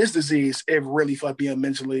with this disease, it really fucked me up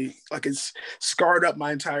mentally. Like, it's scarred up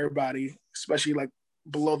my entire body, especially like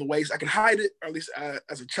below the waist. I can hide it, or at least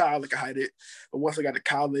as a child, I could hide it. But once I got to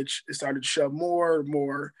college, it started to show more and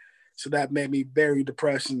more. So that made me very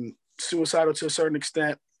depressed and suicidal to a certain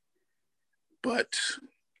extent, but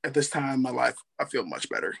at this time in my life, I feel much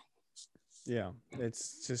better. Yeah,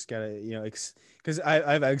 it's just gotta, because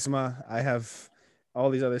I have eczema. I have all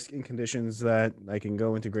these other skin conditions that I can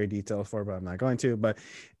go into great detail for, but I'm not going to. But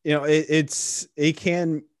it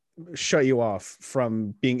can shut you off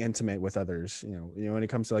from being intimate with others. When it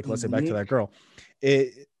comes to, like, let's say back to Mm-hmm. that girl,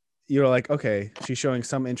 it you're like, okay, she's showing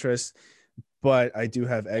some interest, but I do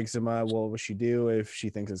have eczema. What will she do if she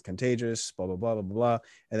thinks it's contagious? Blah blah blah blah blah.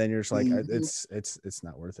 And then you're just like, Mm-hmm. it's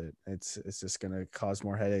not worth it. It's just gonna cause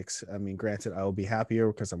more headaches. I mean, granted, I will be happier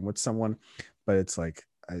because I'm with someone, but it's like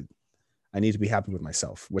I need to be happy with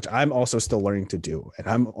myself, which I'm also still learning to do, and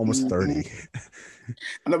I'm almost Mm-hmm. 30.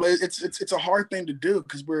 I know, but it's a hard thing to do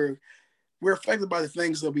because we're affected by the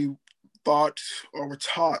things that we thought or were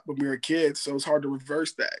taught when we were kids. So it's hard to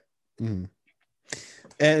reverse that. Mhm.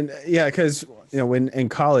 And yeah, because when in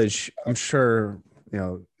college, I'm sure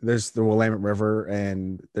there's the Willamette River,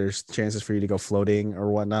 and there's chances for you to go floating or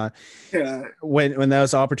whatnot. Yeah, When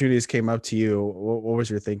those opportunities came up to you, what was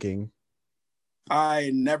your thinking? I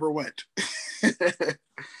never went.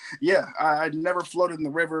 Yeah, I never floated in the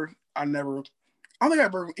river. I don't think I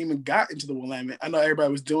ever even got into the Willamette. I know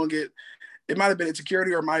everybody was doing it. It might have been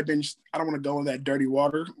insecurity or it might have been just, I don't want to go in that dirty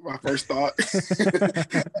water, my first thought.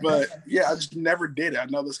 But yeah, I just never did it. I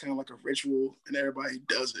know that's kind of like a ritual and everybody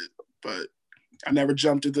does it, but I never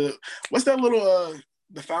jumped into what's that little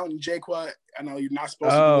the fountain Jaquat? I know you're not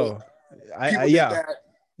supposed to do it. Oh, People did yeah, that.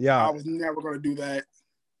 yeah. I was never going to do that.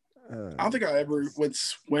 I don't Uh, think I ever went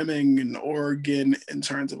swimming in Oregon in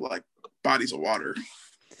terms of like bodies of water.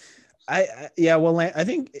 yeah. Well, I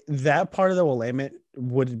think that part of the Willamette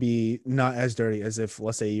would be not as dirty as if,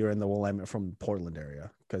 let's say, you're in the Willamette from Portland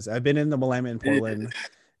area. Because I've been in the Willamette in Portland,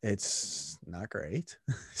 it's not great.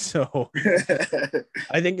 So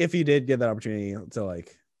I think if you did get that opportunity to,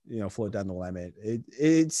 like, float down the Willamette,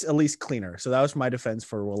 it's at least cleaner. So that was my defense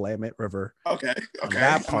for Willamette River Okay, on okay.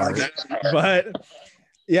 that part. But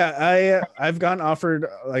yeah, I've gotten offered,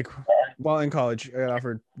 like, while in college, I got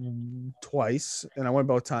offered twice, and I went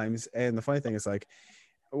both times. And the funny thing is, like,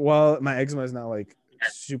 while my eczema is not like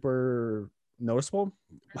super noticeable,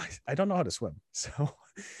 I don't know how to swim. So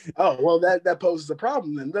Oh well, that poses a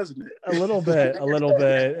problem then, doesn't a little it?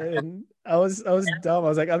 bit. And I was dumb. I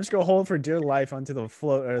was like, I'm just gonna hold for dear life onto the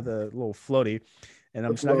float, or the little floaty, and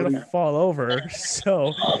I'm The just not gonna floating, fall over.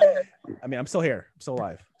 So I mean, I'm still here. I'm still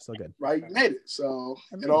alive. Still good. right? You made it, so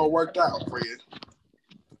I it made all it. worked out for you.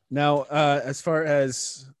 Now, as far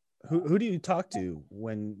as who do you talk to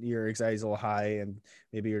when your anxiety's a little high and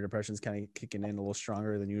maybe your depression's kind of kicking in a little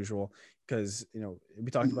stronger than usual? Because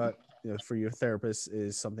we talked about, for your therapist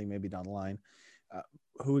is something maybe down the line. Uh,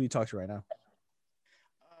 who do you talk to right now?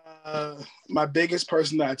 My biggest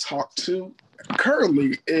person that I talk to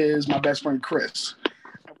currently is my best friend Chris.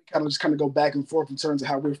 We kind of go back and forth in terms of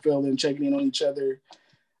how we're feeling, checking in on each other.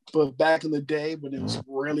 But back in the day when it was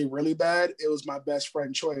really, really bad, it was my best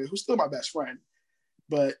friend Troy, who's still my best friend.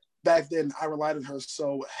 But back then, I relied on her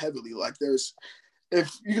so heavily. Like,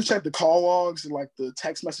 if you can check the call logs and like the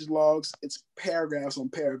text message logs, it's paragraphs on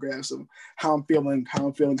paragraphs of how I'm feeling, how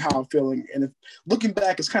I'm feeling, how I'm feeling. And if looking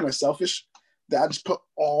back, it's kind of selfish that I just put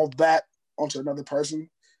all that onto another person.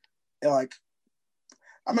 And like,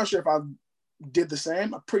 I'm not sure if I did the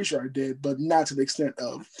same. I'm pretty sure I did, but not to the extent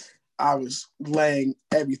of I was laying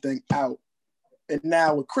everything out. And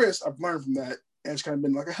now with Chris, I've learned from that, and it's kind of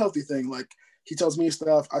been like a healthy thing. Like, he tells me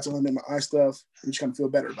stuff, I tell him my stuff, and you just kind of feel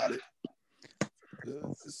better about it.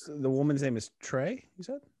 The woman's name is Trey, you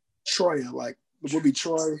said? Troya, like it would be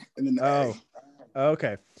Troy and then the Oh,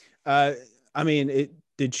 okay. uh I mean,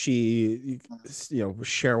 did she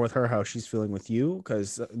share with her how she's feeling with you?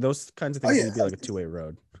 Because those kinds of A. Oh things yeah, need to be like a two-way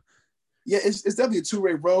road. yeah. It's definitely a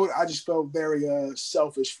two-way road. I just felt very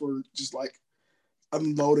selfish for just like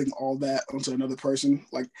unloading all that onto another person.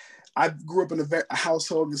 Like, I grew up in a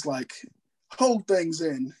household that's like hold things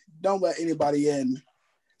in, don't let anybody in.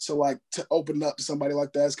 So like to open up to somebody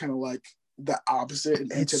like that is kind of like the opposite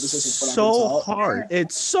and It's antithesis of what I've been so taught. hard.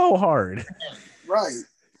 It's so hard. Right.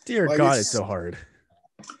 Dear Like God, it's so hard.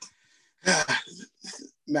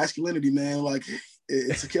 Masculinity, man. Like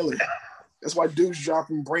it's a killer. That's why dudes drop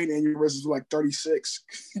from brain aneurysms like 36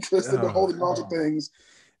 because they've been Oh, holding on to things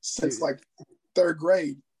since dude. like third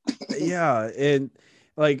grade. Yeah, and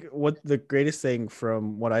like, what the greatest thing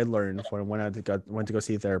from what I learned when I went to go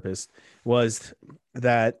see a therapist was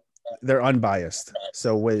that they're unbiased.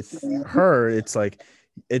 So with her, it's like,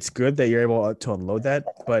 it's good that you're able to unload that,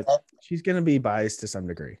 but she's gonna be biased to some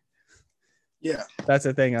degree. Yeah. That's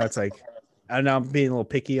the thing. It's like, I'm now being a little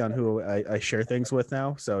picky on who I share things with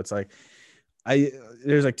now. So it's like, I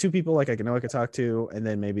there's like two people like I know I could talk to, and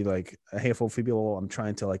then maybe like a handful of people I'm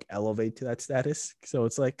trying to like elevate to that status. So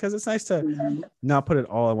it's like because it's nice to Mhm. not put it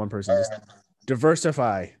all on one person, just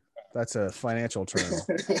diversify. That's a financial term.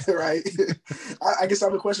 Right. I guess I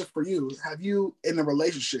have a question for you. Have you, in a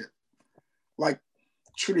relationship, like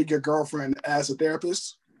treated your girlfriend as a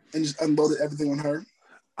therapist and just unloaded everything on her?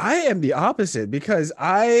 I am the opposite because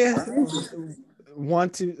I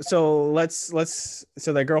want to. So let's.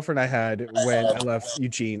 So that girlfriend I had when I left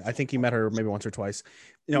Eugene, I think you met her maybe once or twice.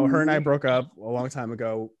 You know, her and I Mhm. broke up a long time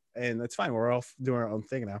ago, and that's fine. We're all doing our own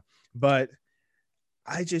thing now. But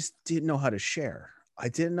I just didn't know how to share. I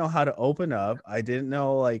didn't know how to open up. I didn't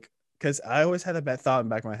know like because I always had a bad thought in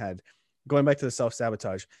the back of my head, going back to the self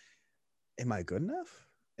sabotage. Am I good enough?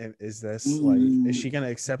 Is this like is Mm, she gonna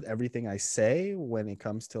accept everything I say when it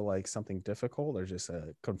comes to like something difficult or just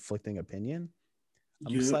a conflicting opinion?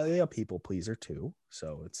 I'm yeah. slightly a people pleaser too,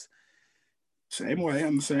 so it's Same way.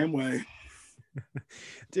 I'm the same way.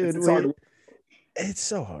 dude, It's hard to. it's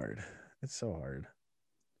so hard. It's so hard.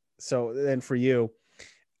 So then for you,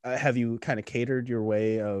 have you kind of catered your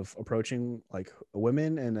way of approaching like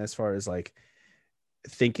women and as far as like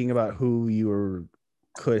thinking about who you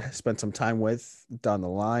could spend some time with down the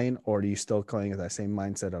line, or do you still cling to that same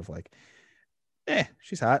mindset of like,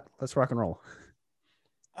 she's hot, let's rock and roll?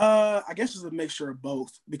 I guess it's a mixture of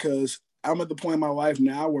both because I'm at the point in my life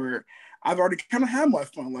now where I've already kind of had my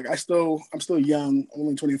fun. Like I'm still young,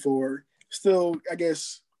 only 24. Still, I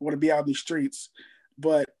guess, want to be out in the streets,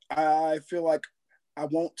 but I feel like I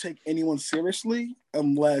won't take anyone seriously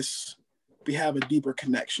unless we have a deeper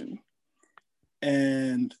connection.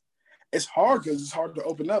 And it's hard because it's hard to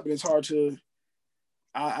open up, and it's hard to.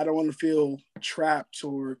 I don't want to feel trapped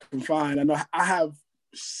or confined. I know I have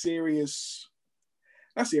serious,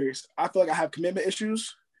 not serious. I feel like I have commitment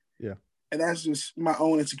issues, Yeah. and that's just my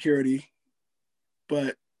own insecurity.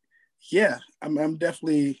 But yeah, I'm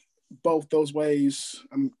definitely both those ways.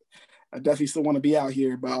 I definitely still want to be out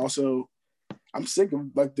here, but also I'm sick of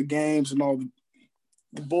like the games and all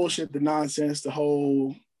the bullshit, the nonsense, the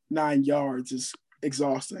whole 9 yards is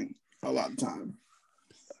exhausting a lot of the time.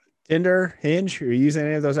 Tinder, Hinge, are you using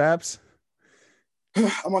any of those apps?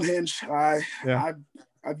 I'm on Hinge. Yeah.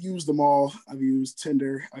 I've used them all. I've used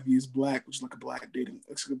Tinder. I've used Black, which is like a black dating.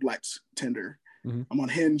 It's like a black Tinder. Mm-hmm. I'm on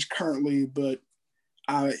Hinge currently, but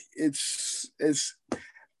it's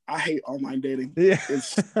I hate online dating. Yeah.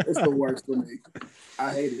 It's the worst for me.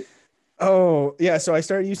 I hate it. Oh yeah, so I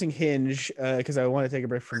started using Hinge because I want to take a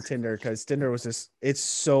break from Tinder because Tinder was just it's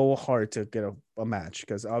so hard to get a match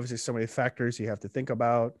because obviously so many factors you have to think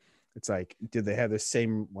about. It's like, do they have the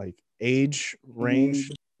same like age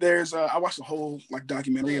range? There's I watched a whole like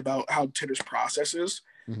documentary about how Tinder's process is,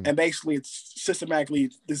 Mm-hmm. and basically it's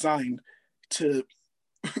systematically designed to.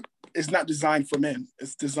 It's not designed for men.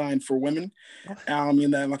 It's designed for women. And I don't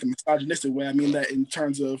mean that in like a misogynistic way. I mean that in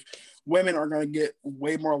terms of women are going to get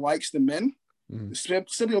way more likes than men. Mm-hmm.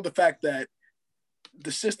 Simply on the fact that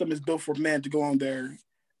the system is built for men to go on there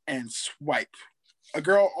and swipe. A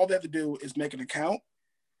girl, all they have to do is make an account,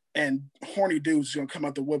 and horny dudes are gonna come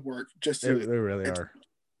out the woodwork just They to. really are.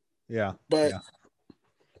 Yeah. But Yeah.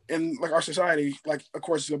 in like our society, like of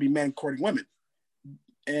course it's gonna be men courting women.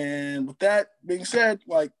 And with that being said,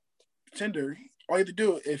 like Tinder, all you have to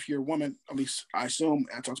do if you're a woman, at least I assume,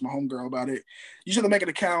 I talked to my homegirl about it, you should make an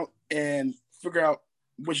account and figure out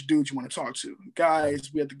which dudes you want to talk to.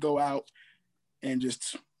 Guys, we have to go out and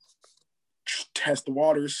just test the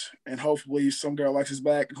waters, and hopefully some girl likes his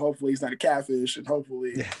back, and hopefully he's not a catfish, and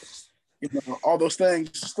hopefully, Yeah. all those things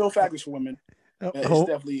still factors for women. But it's Ho-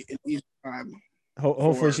 definitely an easy time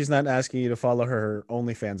hopefully for. she's not asking you to follow her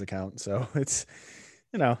OnlyFans account. So it's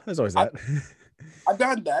there's always I, that. I've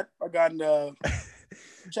gotten that. I've gotten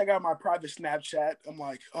check out my private Snapchat. I'm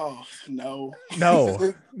like, oh no.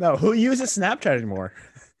 No, no. Who uses Snapchat anymore?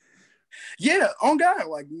 Yeah, on God,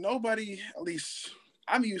 like nobody. At least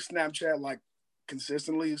I've used Snapchat like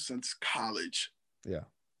consistently since college. Yeah.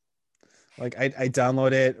 Like I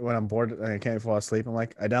download it when I'm bored and I can't fall asleep. I'm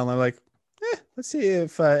like, I download like, let's see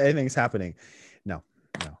if anything's happening. No,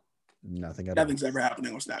 no, nothing at all. Nothing's ever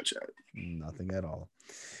happening on Snapchat. Nothing at all.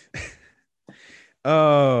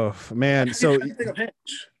 Oh man. What So do you think of Hinge?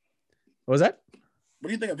 what was that? What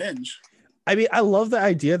do you think of Hinge? I mean, I love the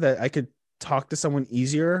idea that I could talk to someone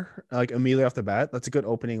easier, like immediately off the bat. That's a good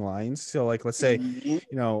opening lines. So like, let's say,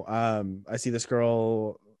 Mm-hmm. I see this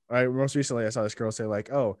girl. Most recently I saw this girl say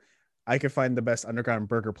like, oh, I could find the best underground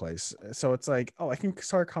burger place. So it's like, oh, I can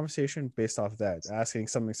start a conversation based off of that, asking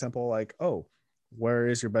something simple like, oh, where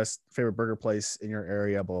is your best favorite burger place in your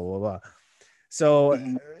area? Blah blah blah. So,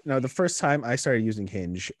 Mhm. the first time I started using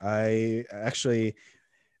Hinge, I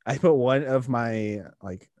put one of my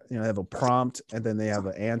like they have a prompt and then they have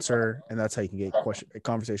an answer, and that's how you can get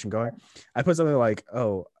conversation going. I put something like,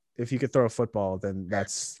 "Oh, if you could throw a football, then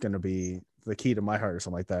that's gonna be the key to my heart," or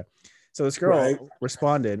something like that. So this Right. girl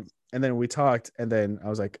responded, and then we talked, and then I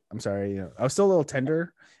was like, "I'm sorry," I was still a little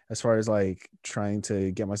tender as far as like trying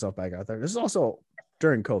to get myself back out there. This is also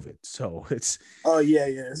during COVID, so Oh yeah,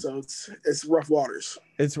 yeah. So it's rough waters.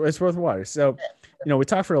 it's worth water. So, we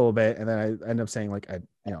talked for a little bit, and then I ended up saying like I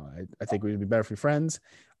think we'd be better if we friends.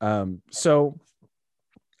 So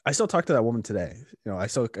I still talk to that woman today. I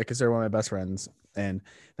consider one of my best friends, and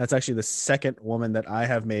that's actually the second woman that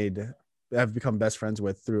I've become best friends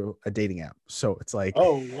with through a dating app. So it's like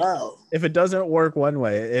Oh wow. if it doesn't work one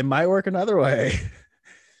way, it might work another way.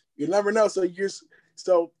 You never know.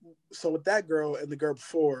 So so with that girl and the girl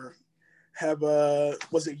before, have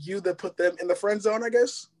was it you that put them in the friend zone, I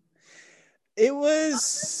guess? It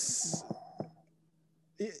was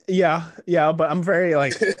yeah, but I'm very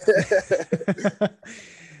like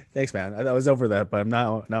thanks, man. I was over that, but I'm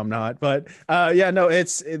not. No, I'm not. But yeah, no.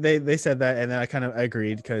 They said that, and then I kind of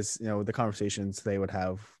agreed because the conversations we would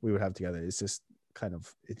have together. It's just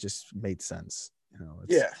it just made sense.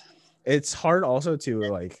 Yeah. It's hard also to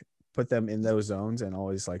like put them in those zones and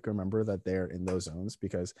always like remember that they're in those zones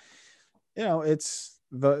because it's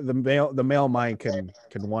the male mind can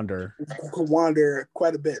wonder. Could wander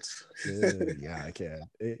quite a bit. Yeah, I can.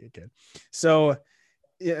 It can. So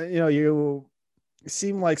yeah, you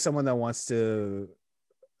seem like someone that wants to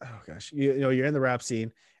oh gosh, you're in the rap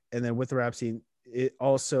scene, and then with the rap scene it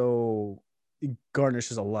also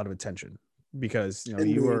garnishes a lot of attention because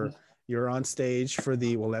Indeed. you were on stage for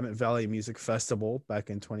the Willamette Valley Music Festival back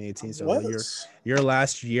in 2018, so Was. your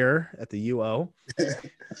last year at the UO.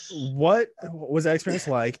 What was that experience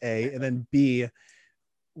like, A, and then B,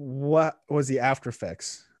 what was the after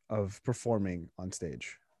effects of performing on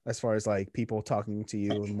stage as far as like people talking to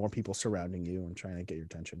you and more people surrounding you and trying to get your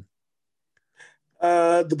attention?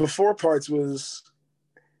 The before parts was,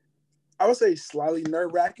 I would say, slightly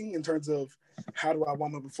nerve wracking in terms of how do I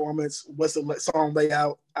want my performance? What's the song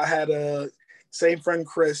layout? I had a same friend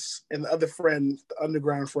Chris and the other friend, the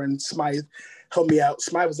underground friend Smythe, help me out.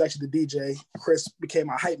 Smythe was actually the DJ. Chris became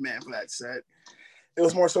my hype man for that set. It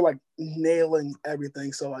was more so like nailing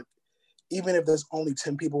everything. So like even if there's only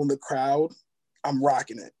 10 people in the crowd, I'm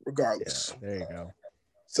rocking it Yeah, regardless. there you go.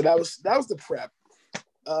 So that was the prep.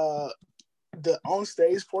 Uh, the on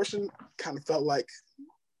stage portion kind of felt like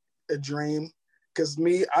a dream because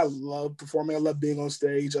me, I love performing. I love being on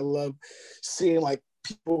stage. I love seeing like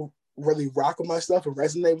people really rock with my stuff and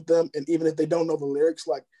resonate with them. And even if they don't know the lyrics,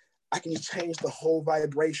 like I can change the whole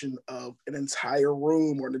vibration of an entire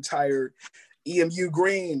room or an entire EMU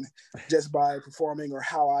green just by performing or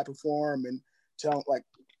how I perform and tell like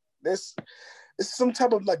this. It's some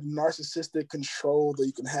type of like narcissistic control that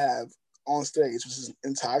you can have on stage, which is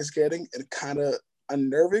intoxicating and kind of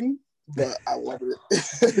unnerving, but I love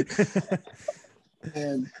it.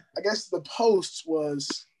 And I guess the post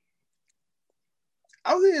was,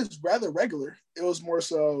 I would say it's rather regular. It was more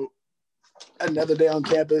so another day on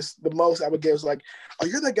campus. The most I would get was like, "Oh,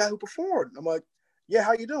 you're that guy who performed." I'm like, "Yeah,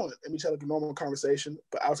 how you doing?" And we had like a normal conversation.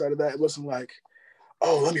 But outside of that, it wasn't like,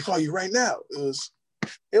 "Oh, let me follow you right now." It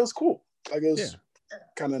was cool. Like it Yeah. was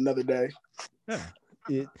kind of another day. Yeah.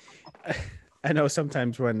 It, I know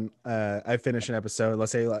sometimes when I finish an episode,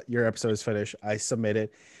 let's say your episode is finished, I submit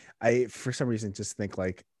it. I, for some reason, just think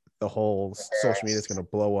like the whole social media is going to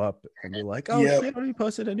blow up and be like, oh, Yep. we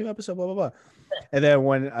posted a new episode, blah, blah, blah. And then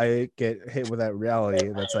when I get hit with that reality,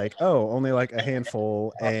 that's like, oh, only like a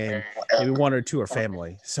handful and maybe one or two are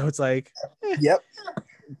family. So it's like, Yep.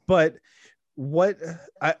 but but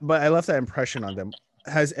I left that impression on them.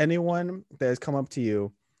 Has anyone that has come up to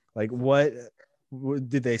you, like what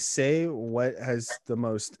did they say? What has the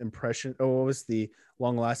most impression, or what was the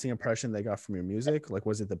long lasting impression they got from your music? Like,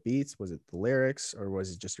 was it the beats? Was it the lyrics? Or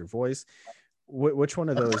was it just your voice? Which one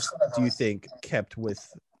of those do you think kept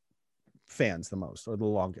with fans the most or the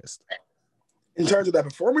longest? In terms of that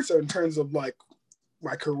performance or in terms of like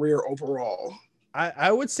my career overall?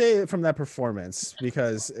 I would say from that performance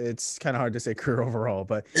because it's kind of hard to say career overall,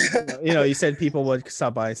 but you said people would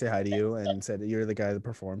stop by and say hi to you and said you're the guy that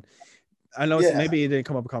performed. I know Yeah. maybe it didn't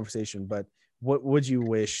come up a conversation, but what would you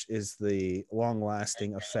wish is the long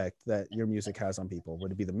lasting effect that your music has on people?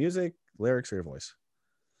 Would it be the music, lyrics, or your voice?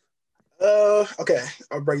 Okay.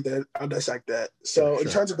 I'll dissect that. Sure, So in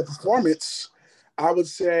sure. terms of the performance, I would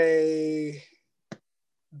say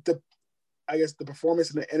the the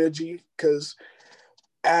performance and the energy, because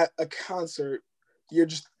at a concert,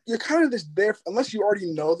 you're kind of just there, unless you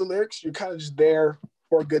already know the lyrics, you're kind of just there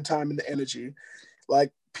for a good time and the energy.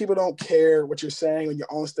 Like, people don't care what you're saying when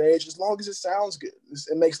you're on stage, as long as it sounds good.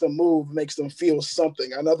 It makes them move, makes them feel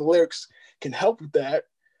something. I know the lyrics can help with that,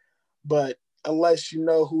 but unless you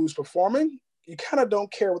know who's performing, you kind of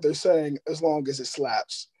don't care what they're saying as long as it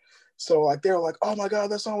slaps. So like, they were like, oh my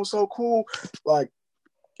God, that song was so cool. Like,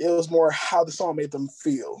 it was more how the song made them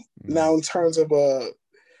feel. Mm-hmm. Now, in terms of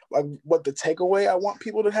like what the takeaway I want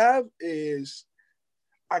people to have is,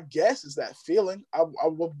 I guess, is that feeling. I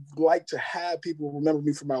would like to have people remember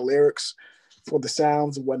me for my lyrics, for the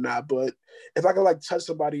sounds and whatnot. But if I could like touch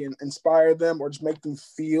somebody and inspire them or just make them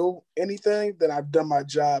feel anything, then I've done my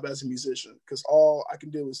job as a musician. Because all I can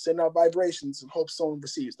do is send out vibrations and hope someone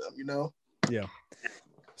receives them, you know? Yeah.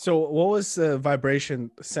 So what was the vibration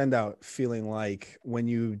send out feeling like when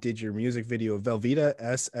you did your music video, Velveeta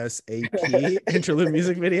SSAP interlude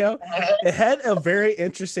music video? It had a very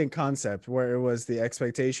interesting concept where it was the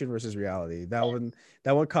expectation versus reality. That one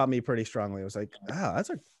caught me pretty strongly. It was like, that's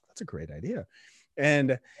a great idea.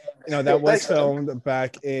 And that was filmed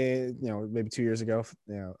back in maybe 2 years ago,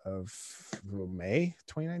 of May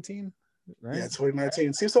 2019. Right? Yeah,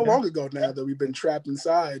 2019. Seems so long ago now that we've been trapped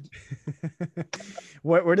inside.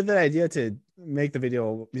 Where did the idea to make the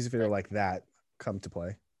music video like that come to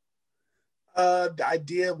play? The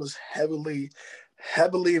idea was heavily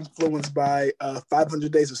influenced by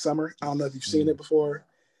 500 Days of Summer. I don't know if you've seen it before,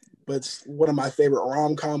 but it's one of my favorite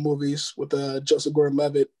rom-com movies with Joseph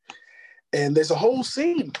Gordon-Levitt. And there's a whole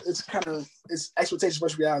scene. It's expectation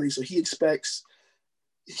versus reality. So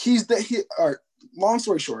long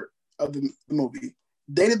story short of the movie,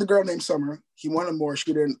 dated the girl named Summer. He wanted more.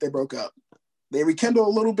 She didn't. They broke up. They rekindle a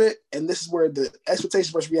little bit, and this is where the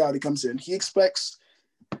expectation versus reality comes in. He expects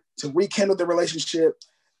to rekindle the relationship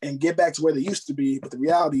and get back to where they used to be, but the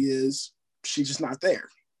reality is she's just not there.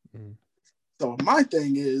 Mm-hmm. So my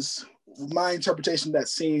thing is, my interpretation of that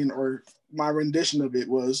scene, or my rendition of it,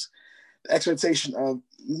 was the expectation of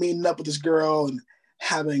meeting up with this girl and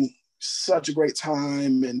having such a great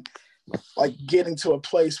time and like getting to a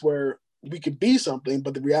place where we could be something,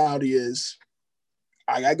 but the reality is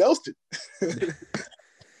I got ghosted. It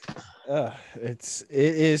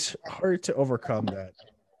is hard to overcome that,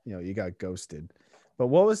 you got ghosted. But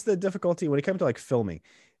what was the difficulty when it came to like filming?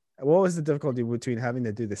 What was the difficulty between having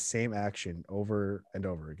to do the same action over and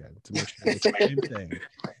over again to make sure the same thing?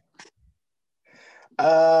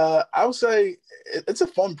 I would say it's a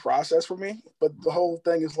fun process for me, but the whole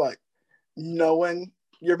thing is like knowing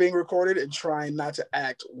you're being recorded and trying not to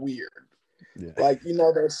act weird. Yeah. Like,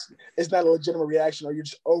 it's not a legitimate reaction, or you're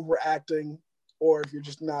just overacting, or if you're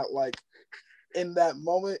just not like in that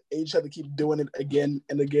moment and you just have to keep doing it again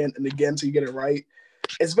and again and again till you get it right.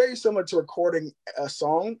 It's very similar to recording a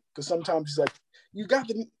song, because sometimes it's like you got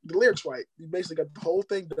the lyrics right. You basically got the whole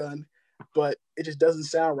thing done, but it just doesn't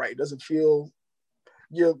sound right. It doesn't feel,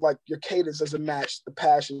 your cadence doesn't match the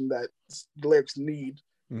passion that the lyrics need.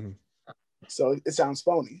 Mm-hmm. So it sounds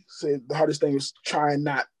phony. So the hardest thing is trying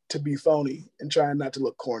not to be phony and trying not to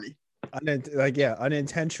look corny.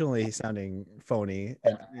 Unintentionally sounding phony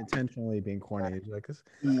and unintentionally being corny. Like,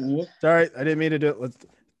 sorry, I didn't mean to do it. Let's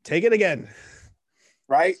take it again.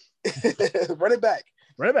 Right? Run it back.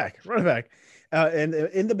 And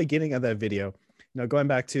in the beginning of that video, going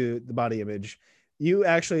back to the body image, you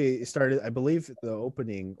actually started, I believe the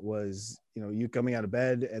opening was, you coming out of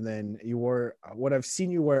bed, and then you wore what I've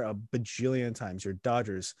seen you wear a bajillion times, your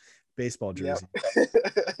Dodgers baseball jersey. Yep.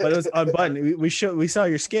 But it was unbuttoned. We saw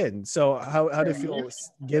your skin. So how did it feel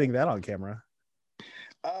getting that on camera?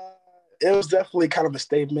 It was definitely kind of a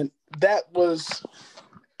statement. That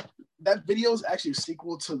video is actually a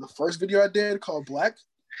sequel to the first video I did called Black,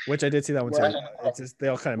 which I did see that one too. It's just, they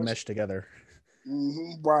all kind of mesh together.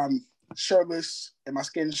 Mm-hmm, where I'm shirtless and my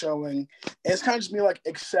skin showing, and it's kind of just me like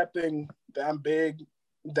accepting that I'm big,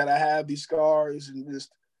 that I have these scars, and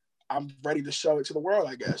just I'm ready to show it to the world.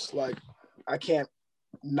 I guess like I can't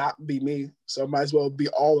not be me, so I might as well be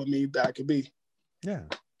all of me that I could be. Yeah,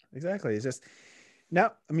 exactly. It's just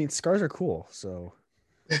now, I mean, scars are cool, so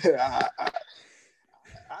I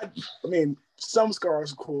mean, some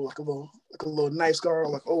scars are cool, like a little knife scar,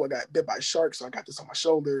 like, oh, I got bit by a shark, so I got this on my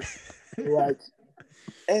shoulder. Like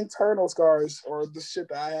internal scars, or the shit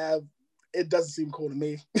that I have, it doesn't seem cool to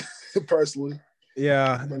me personally.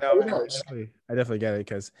 Yeah, no, I definitely get it,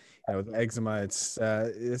 because with eczema, it's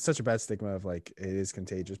such a bad stigma of like it is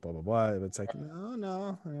contagious, blah blah blah. But it's like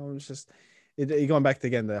no, it's just you're going back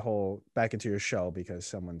again, the whole back into your shell because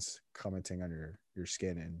someone's commenting on your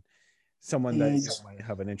skin and someone that you might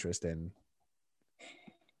have an interest in.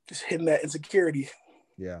 Just hitting that insecurity.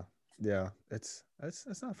 Yeah, Yeah, it's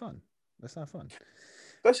not fun. That's not fun.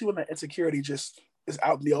 Especially when the insecurity just is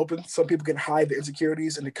out in the open. Some people can hide the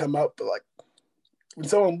insecurities and they come out, but like when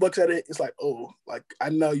someone looks at it, it's like, oh, like I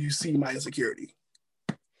know you see my insecurity,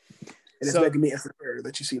 and it's So making me insecure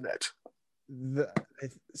that you see that. the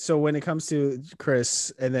so when it comes to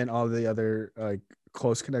Chris and then all the other like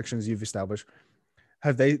close connections you've established,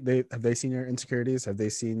 have they seen your insecurities? Have they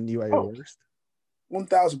seen you at your Oh, worst?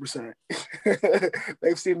 1000%.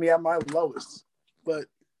 They've seen me at my lowest, but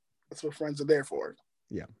that's what friends are there for.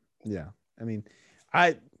 Yeah, yeah. I mean,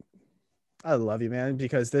 I I love you, man,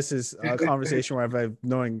 because this is a conversation where I've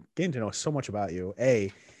knowing getting to know so much about you.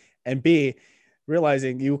 A, and B,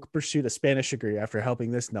 realizing you pursued a Spanish degree after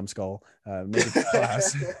helping this numbskull make it to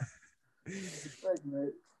class. Thank you,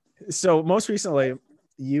 mate. So most recently,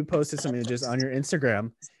 you posted some images on your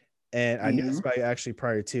Instagram, and I knew this Mhm. about you actually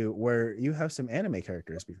prior to, where you have some anime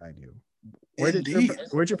characters behind you. Indeed.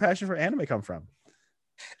 Where'd your passion for anime come from?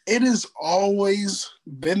 It has always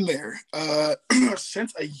been there.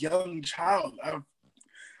 Since a young child, I've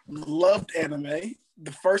loved anime.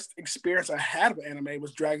 The first experience I had with anime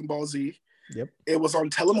was Dragon Ball Z. Yep. It was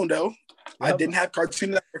on Telemundo. I Yep. didn't have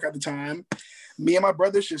Cartoon Network at the time. Me and my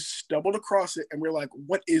brothers just stumbled across it and we are like,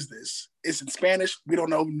 what is this? It's in Spanish. We don't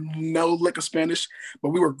know no lick of Spanish, but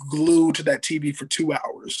we were glued to that TV for 2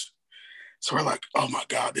 hours. So we're like, oh my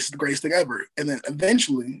God, this is the greatest thing ever. And then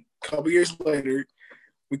eventually, a couple years later,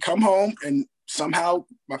 we come home and somehow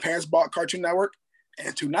my parents bought Cartoon Network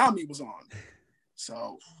and Toonami was on.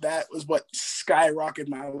 So that was what skyrocketed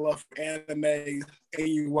my love for anime,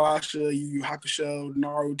 Inuyasha, Yu Yu Hakusho,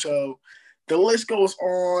 Naruto. The list goes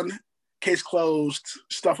on, case closed,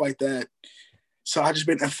 stuff like that. So I've just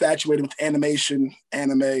been infatuated with animation,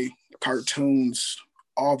 anime, cartoons,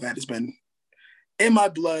 all that has been in my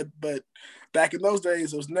blood. But back in those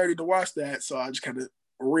days, it was nerdy to watch that. So I just kind of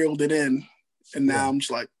reeled it in. And now I'm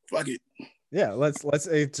just like, fuck it. Yeah, let's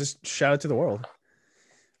just shout out to the world.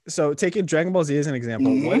 So taking Dragon Ball Z as an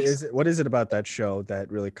example, Mm-hmm. what is it about that show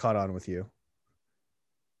that really caught on with you?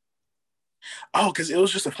 Oh, because it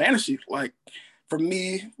was just a fantasy. Like for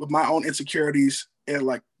me, with my own insecurities and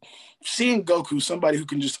like seeing Goku, somebody who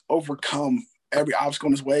can just overcome every obstacle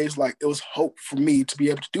in his ways, like it was hope for me to be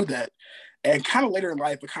able to do that. And kind of later in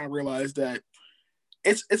life, I kind of realized that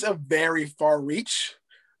it's a very far reach,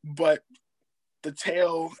 but the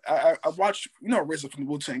tale. I watched, RZA from the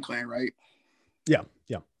Wu-Tang Clan, right? Yeah,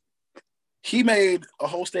 yeah. He made a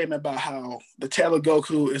whole statement about how the tale of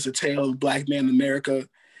Goku is a tale of black man in America.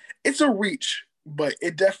 It's a reach, but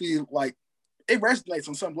it definitely like it resonates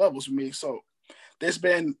on some levels with me. So there's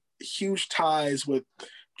been huge ties with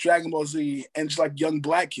Dragon Ball Z and just like young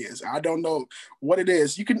black kids. I don't know what it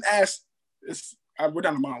is. You can ask. We're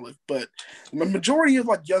not a monolith, but the majority of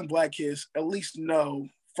like young black kids at least know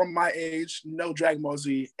from my age know Dragon Ball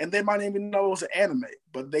Z, and they might even know it was an anime,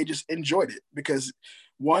 but they just enjoyed it because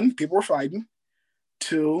one, people were fighting.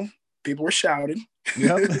 Two, people were shouting.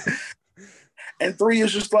 Yep. And three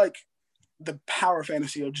is just like the power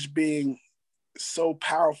fantasy of just being so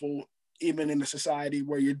powerful, even in a society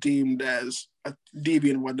where you're deemed as a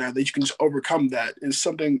deviant and whatnot, that you can just overcome that is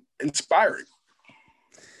something inspiring.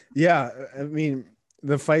 Yeah, I mean,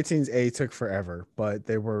 the fight scenes took forever, but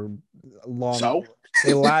they were long. So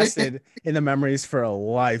They lasted in the memories for a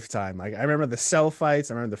lifetime. Like I remember the Cell fights,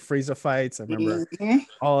 I remember the Frieza fights, I remember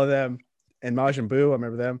all of them, and Majin Buu, I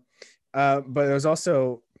remember them. But it was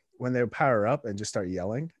also when they would power up and just start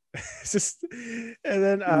yelling. It's just, and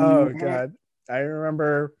then oh god, I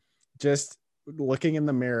remember just looking in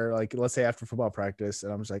the mirror, like let's say after football practice,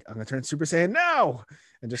 and I'm just like, I'm gonna turn Super Saiyan now,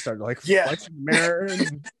 and just start like flexing the mirror.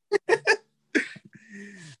 And,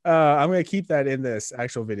 I'm gonna keep that in this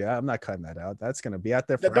actual video. I'm not cutting that out. That's gonna be out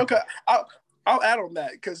there forever. I'll add on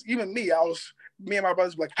that because even me and my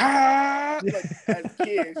brothers were like, ah, like as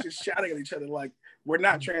kids just shouting at each other like we're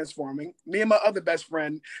not transforming. Me and my other best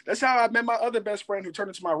friend. That's how I met my other best friend who turned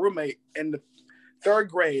into my roommate in the 3rd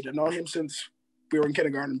grade. I've known him since we were in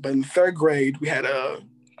kindergarten, but in the 3rd grade we had a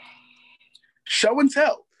show and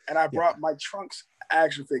tell, and I brought my Trunks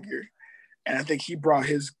action figure, and I think he brought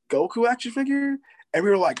his Goku action figure, and we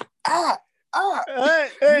were like, you like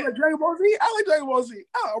Dragon Ball Z? I like Dragon Ball Z.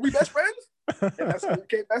 Oh, are we best friends? And that's how we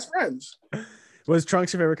became best friends. Was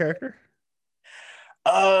Trunks your favorite character?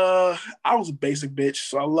 I was a basic bitch,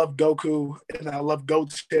 so I love Goku and I love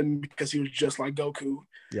Goten because he was just like Goku.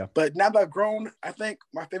 Yeah. But now that I've grown, I think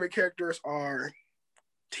my favorite characters are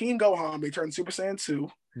Teen Gohan, they turned Super Saiyan 2,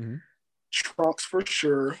 Trunks for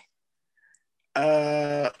sure.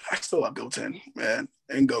 I still love Goten, man,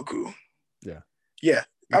 and Goku. Yeah. Yeah.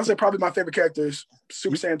 I would say probably my favorite character is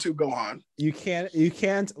Super Saiyan 2 Gohan. You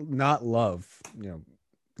can't not love,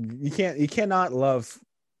 you cannot love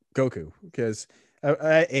Goku because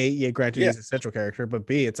A, granted he's a central character, but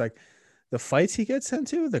B, it's like the fights he gets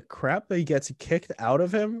into, the crap that he gets kicked out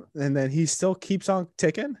of him, and then he still keeps on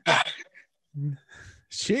ticking.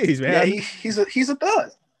 Jeez, man. Yeah, he's a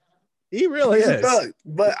thug. He really is. A thug.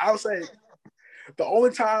 But I'll say the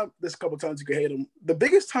only time, there's a couple times you can hate him. The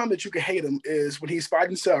biggest time that you can hate him is when he's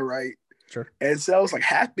fighting Cell, right? Sure. And Cell's like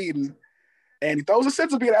half beaten, and he throws a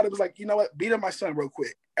sense of being at him. He's like, you know what? Beat up my son real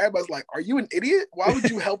quick. Everybody's like, are you an idiot? Why would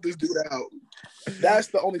you help this dude out? That's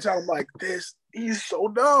the only time I'm like, he's so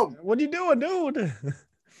dumb. What are you doing, dude?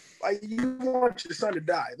 Like, you want your son to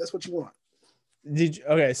die. That's what you want.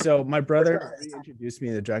 Okay, so my brother introduced me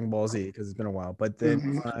to Dragon Ball Z because it's been a while, but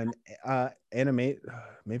then on animate,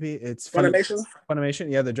 maybe it's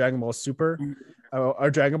Funimation, yeah, the Dragon Ball Super, or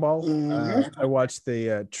Dragon Ball. I watched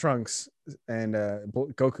the Trunks and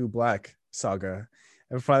Goku Black saga,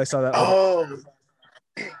 and finally saw that. Oh,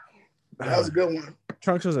 that was a good one.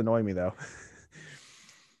 Trunks was annoying me though.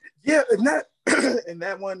 Yeah, and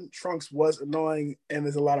that one, Trunks was annoying, and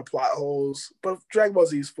there's a lot of plot holes. But Dragon Ball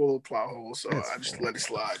Z is full of plot holes, so I just let it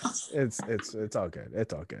slide. It's all good.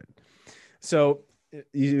 It's all good. So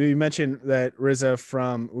you mentioned that RZA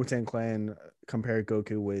from Wu-Tang Clan compared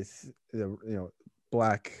Goku with the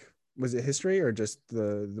Black. Was it history or just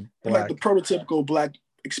the Black? Like the prototypical Black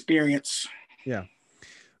experience. Yeah.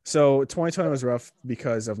 So 2020 was rough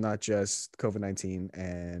because of not just COVID-19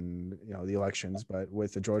 and the elections, but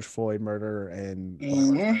with the George Floyd murder and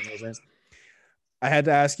I had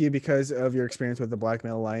to ask you because of your experience with the Black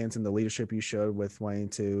Male Alliance and the leadership you showed with wanting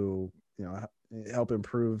to help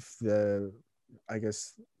improve the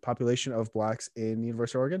population of Blacks in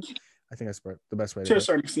University of Oregon. I think that's the best way to a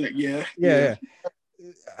certain extent, yeah.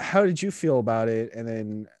 How did you feel about it? And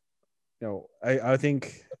then I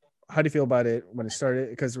think, how do you feel about it when it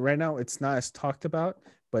started? Because right now it's not as talked about,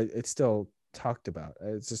 but it's still talked about.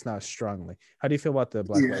 It's just not strongly. How do you feel about the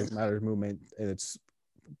Black Lives Matter movement and its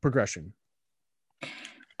progression?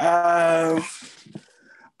 I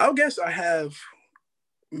guess I have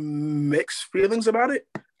mixed feelings about it.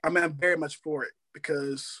 I mean, I'm very much for it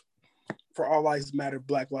because for all lives matter,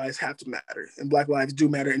 Black lives have to matter, and Black lives do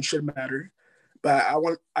matter and should matter. But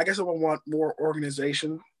I guess I would want more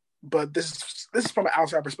organization. But this is from an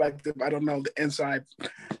outside perspective. I don't know the inside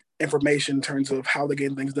information in terms of how they're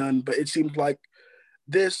getting things done. But it seems like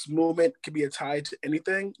this movement can be tied to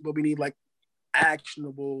anything, but we need like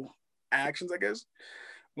actionable actions, I guess.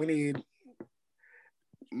 My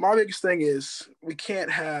biggest thing is we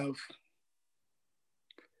can't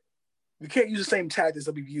use the same tactics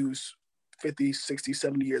that we've used 50, 60,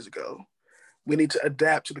 70 years ago. We need to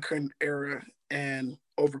adapt to the current era and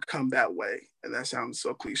overcome that way. And that sounds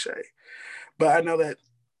so cliche. But I know that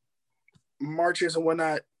marches and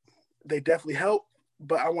whatnot, they definitely help.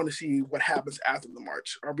 But I want to see what happens after the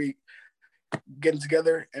march. Are we getting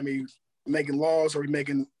together and we making laws? Are we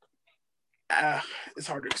making it's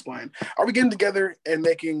hard to explain. Are we getting together and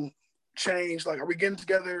making change? Like, are we getting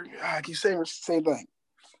together? I keep saying the same thing.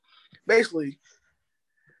 Basically,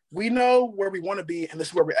 we know where we want to be, and this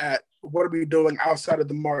is where we're at. What are we doing outside of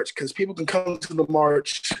the march? Because people can come to the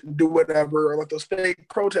march, do whatever, or let those fake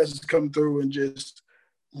protesters come through and just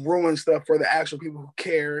ruin stuff for the actual people who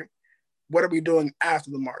care. What are we doing after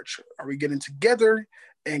the march? Are we getting together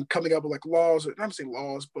and coming up with like laws, or not saying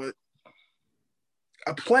laws, but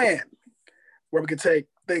a plan where we can take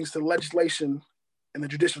things to legislation and the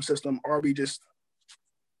judicial system? Or are we just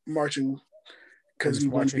marching because we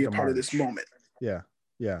want to be a part of this moment? Yeah.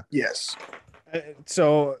 Yes.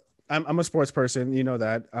 So I'm a sports person, you know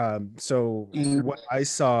that. So what I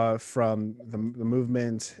saw from the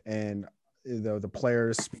movement and the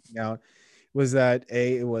players speaking out was that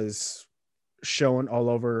it was shown all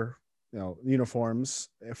over, uniforms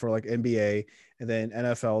for like NBA, and then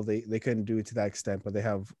NFL they couldn't do it to that extent, but they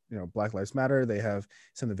have Black Lives Matter. They have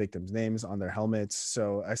some of the victims' names on their helmets.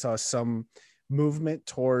 So I saw some movement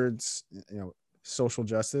towards social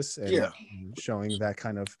justice and showing that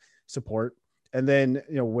kind of support. And then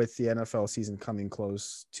with the NFL season coming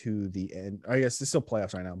close to the end, I guess it's still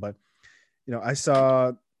playoffs right now, but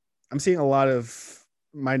I'm seeing a lot of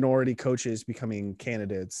minority coaches becoming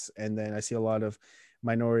candidates, and then I see a lot of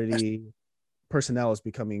minority personnel is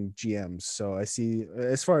becoming GMs. So I see,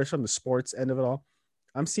 as far as from the sports end of it all,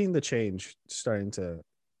 I'm seeing the change starting to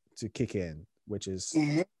kick in, which is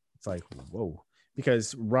it's like, whoa.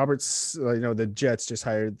 Because Roberts, the Jets just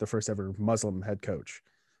hired the first ever Muslim head coach.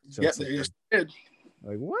 So they just did.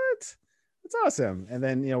 Like, what? That's awesome. And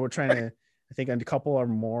then we're trying to I think a couple are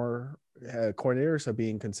more coordinators are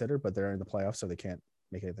being considered, but they're in the playoffs, so they can't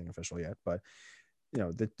make anything official yet. But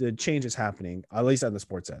the change is happening, at least on the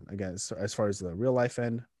sports end. Again, as far as the real life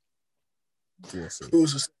end, we'll see.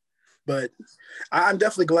 But I'm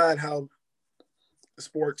definitely glad how the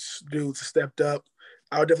sports dudes stepped up.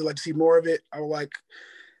 I would definitely like to see more of it.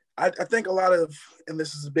 I think a lot of, and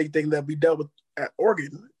this is a big thing that we dealt with at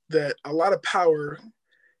Oregon, that a lot of power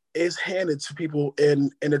is handed to people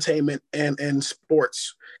in entertainment and in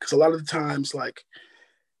sports. Because a lot of the times, like,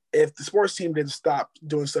 if the sports team didn't stop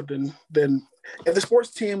doing something, then if the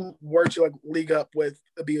sports team were to like league up with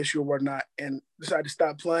a BSU or whatnot and decide to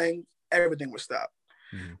stop playing, everything would stop.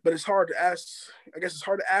 Mm-hmm. But it's hard to ask. I guess it's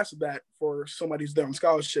hard to ask that for somebody who's there on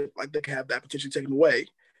scholarship. Like they can have that potentially taken away,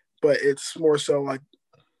 but it's more so like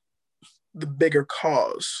the bigger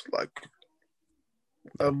cause, like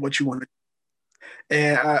of what you want to.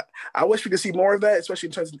 And I wish we could see more of that, especially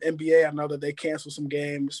in terms of the NBA. I know that they canceled some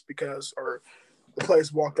games or the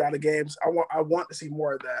players walked out of games. I want to see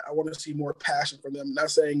more of that. I want to see more passion from them.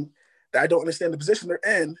 Not saying that I don't understand the position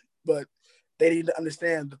they're in, but they need to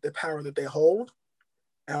understand that the power that they hold.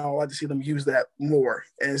 And I'd like to see them use that more.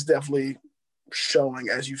 And it's definitely showing,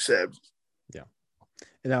 as you said. Yeah.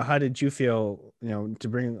 Now, how did you feel, to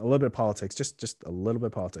bring a little bit of politics, just a little bit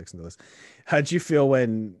of politics into this, how did you feel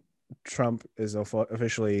when Trump is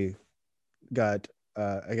officially got,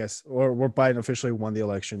 I guess, or Biden officially won the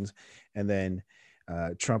elections, and then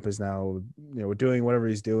Trump is now, doing whatever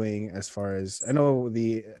he's doing as far as, I know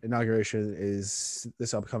the inauguration is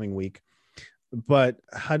this upcoming week, but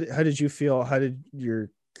how did you feel? How did your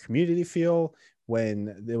community feel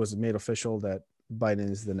when it was made official that Biden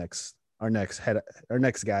is our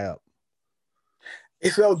next guy up?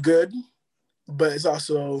 It felt good, but it's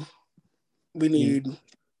also,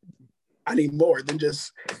 I need more than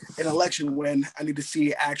just an election win. I need to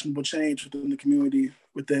see actionable change within the community,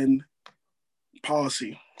 within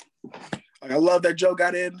policy. Like, I love that Joe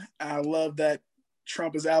got in. I love that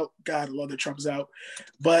Trump is out. God, I love that Trump is out.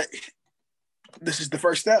 But this is the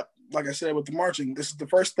first step. Like I said, with the marching, this is the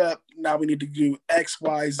first step. Now we need to do X,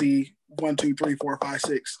 Y, Z, 1, 2, 3, 4, 5,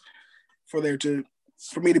 6 for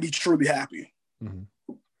me to be truly happy.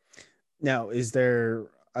 Mm-hmm. Now, I don't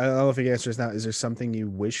know if you can answer this now, is there something you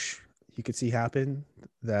wish you could see happen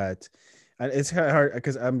that, and it's kind of hard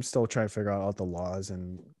because I'm still trying to figure out all the laws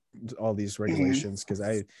and all these regulations, because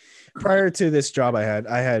prior to this job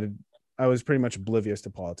I was pretty much oblivious to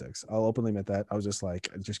politics. I'll openly admit that. I was just like,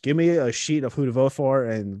 just give me a sheet of who to vote for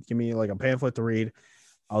and give me like a pamphlet to read.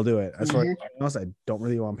 I'll do it. As far as anything else, I don't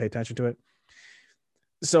really want to pay attention to it.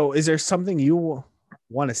 So is there something you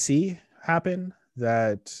want to see happen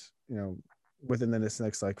that, within this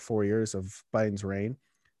next like 4 years of Biden's reign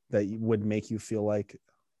that would make you feel like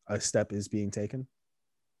a step is being taken?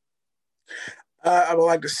 I would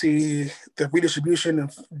like to see the redistribution and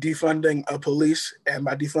defunding of police. And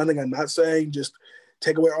by defunding, I'm not saying just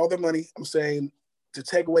take away all their money. I'm saying to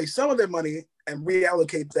take away some of their money and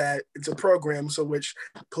reallocate that into programs so which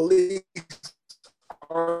police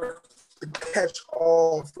are the catch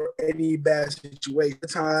all for any bad situation. At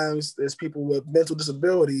times, there's people with mental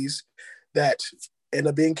disabilities that end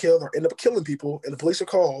up being killed or end up killing people, and the police are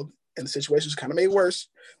called, and the situation is kind of made worse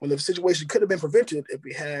when the situation could have been prevented if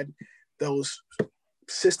we had those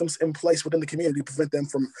systems in place within the community to prevent them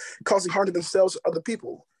from causing harm to themselves or other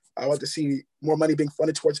people. I would like to see more money being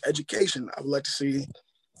funded towards education. I would like to see,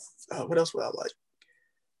 what else would I like?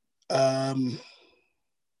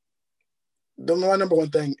 My number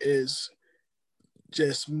one thing is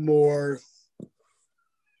just more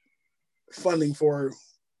funding for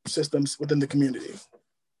systems within the community.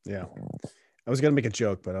 Yeah. I was going to make a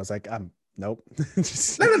joke, but I was like, nope.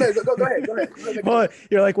 No, go ahead. Well,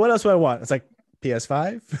 you're like, what else would I want? It's like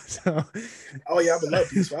PS5. So. Oh yeah, I would love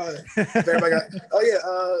PS5.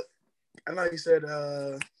 I know you said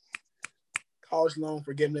college loan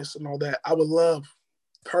forgiveness and all that. I would love,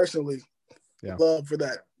 personally, love for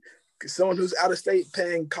that. Because someone who's out of state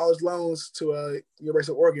paying college loans to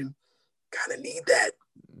University of Oregon kind of need that.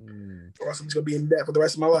 Or else I'm just going to be in debt for the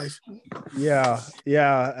rest of my life. Yeah.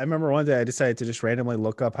 I remember one day I decided to just randomly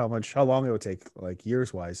look up how long it would take, like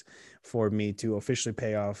years wise, for me to officially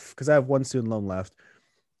pay off. Because I have one student loan left.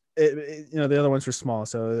 The other ones were small,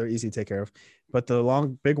 so they're easy to take care of. But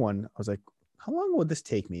the big one, I was like, how long would this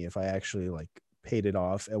take me if I actually like paid it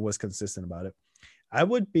off and was consistent about it? I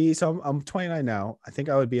would be, so I'm 29 now. I think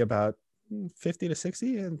I would be about 50 to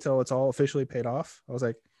 60 until it's all officially paid off. I was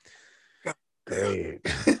like, great.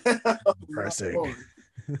 Depressing.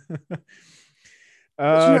 But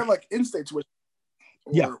you have like in-state tuition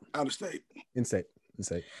or out of state? In-state.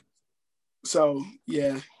 So,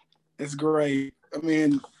 yeah. It's great. I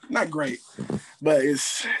mean, not great, but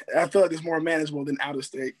I feel like it's more manageable than out of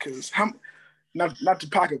state because how not to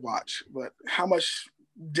pocket watch, but how much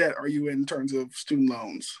debt are you in terms of student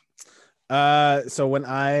loans? So when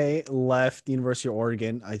I left the University of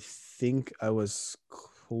Oregon, I think I was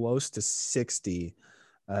close to 60.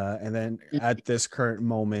 And then at this current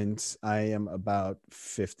moment, I am about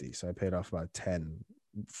 50. So I paid off about 10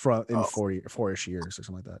 in 4-ish years or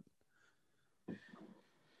something like that.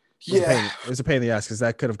 It was a pain in the ass because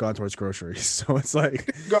that could have gone towards groceries. So it's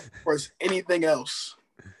like towards anything else,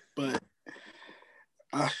 but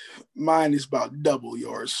mine is about double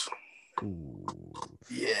yours. Ooh.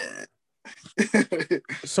 Yeah.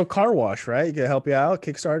 So car wash, right? You can help you out,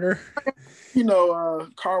 Kickstarter.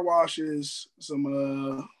 Car washes,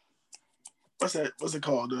 some what's it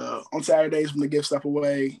called? On Saturdays when they give stuff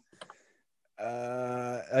away.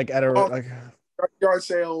 Like at a yard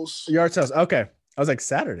sales. Yard sales. Okay. I was like,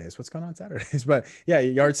 Saturdays. What's going on Saturdays? But yeah,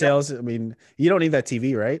 yard sales. I mean, you don't need that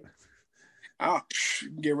TV, right? I'll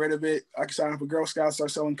get rid of it. I can sign up for Girl Scouts,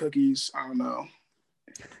 start selling cookies. I don't know.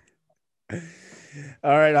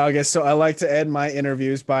 All right, August. So I like to end my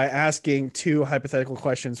interviews by asking 2 hypothetical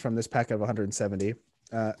questions from this packet of 170.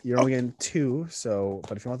 You're only getting 2,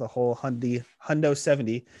 but if you want the whole hundo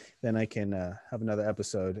 70, then I can have another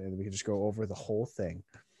episode and we can just go over the whole thing.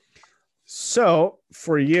 So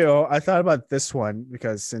for you, I thought about this one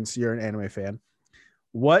because since you're an anime fan,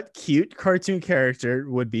 what cute cartoon character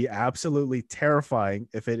would be absolutely terrifying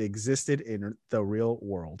if it existed in the real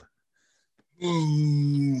world?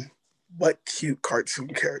 What cute cartoon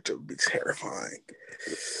character would be terrifying?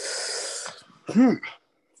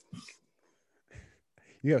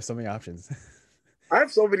 You have so many options. I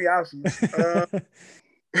have so many options.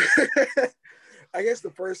 I guess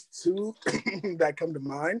the first 2 that come to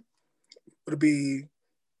mind would be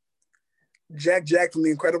Jack from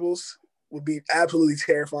The Incredibles. Would be absolutely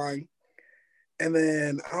terrifying. And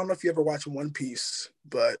then I don't know if you ever watched One Piece,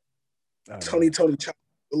 but Tony, the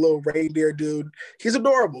little reindeer dude, he's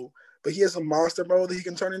adorable, but he has a monster mode that he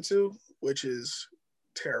can turn into, which is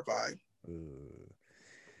terrifying.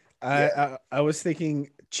 I was thinking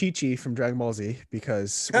Chi-Chi from Dragon Ball Z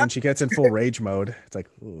because when she gets in full rage mode, it's like,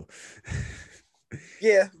 ooh.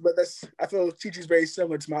 Yeah, but I feel Chi-Chi's very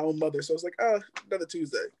similar to my own mother, so it's like, another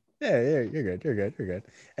Tuesday. Yeah, you're good.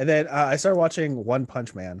 And then I started watching One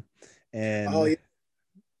Punch Man, and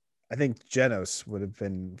I think Genos would have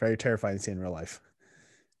been very terrifying to see in real life.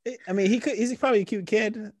 I mean, he's probably a cute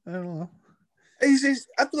kid. I don't know. I feel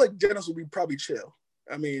like Genos would be probably chill.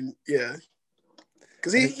 I mean, yeah,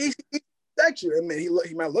 because he's actually, I mean,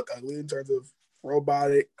 he might look ugly in terms of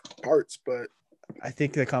robotic parts, but I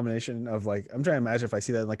think the combination of I'm trying to imagine if I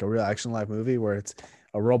see that in like a real action live movie where it's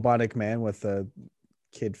a robotic man with a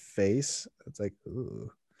kid face. It's like,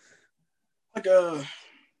 ooh. Like a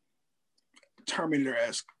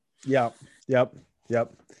Terminator-esque. Yep. I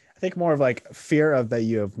think more of like fear of that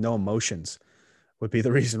you have no emotions would be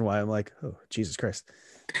the reason why I'm like, oh, Jesus Christ.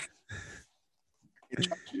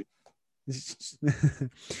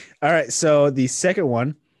 All right. So the second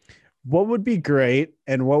one, what would be great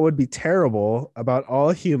and what would be terrible about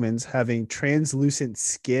all humans having translucent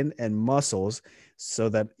skin and muscles so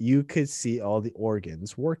that you could see all the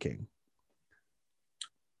organs working?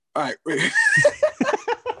 All right.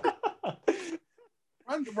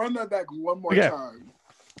 Run that back one more time.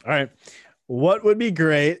 All right. What would be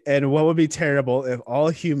great and what would be terrible if all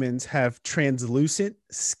humans have translucent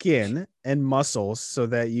skin and muscles so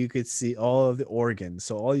that you could see all of the organs?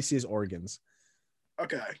 So all you see is organs.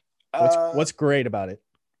 Okay. What's great about it?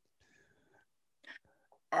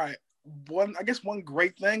 All right. One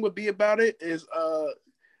great thing would be about it is all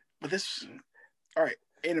right.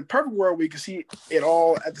 In a perfect world, we can see it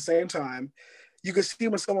all at the same time. You can see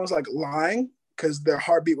when someone's like lying because their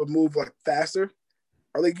heartbeat would move like faster,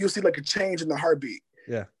 or like you'll see like a change in the heartbeat.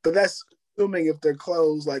 Yeah. But that's assuming if their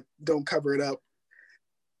clothes like don't cover it up.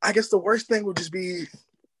 I guess the worst thing would just be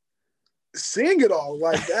seeing it all.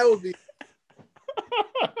 Like that would be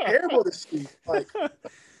terrible to see. Like,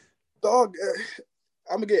 dog,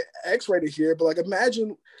 I'm gonna get X-rated here, but like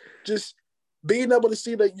imagine just being able to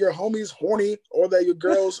see that your homie's horny or that your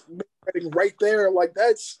girl's right there. Like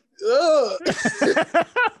that's the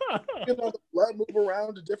blood move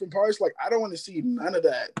around to different parts. Like I don't want to see none of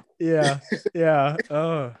that. Yeah.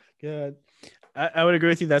 Oh, good. I would agree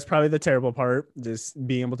with you. That's probably the terrible part, just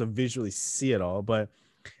being able to visually see it all. But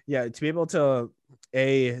yeah, to be able to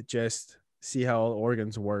just see how all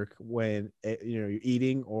organs work when you're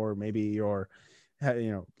eating, or maybe you're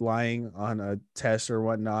lying on a test or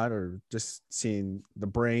whatnot, or just seeing the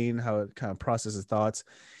brain, how it kind of processes thoughts.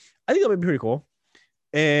 I think that would be pretty cool.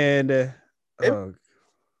 And oh.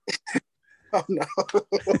 Oh no.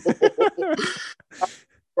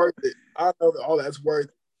 Worth it. I know that all that's worth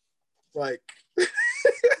it. Like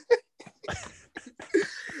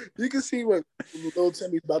you can see when little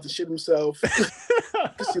Timmy's about to shit himself. You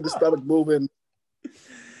can see the stomach moving.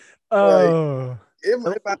 Oh, it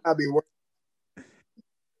might not be worth it.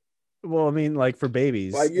 Well, I mean, like for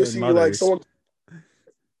babies, like you and see mothers. like someone.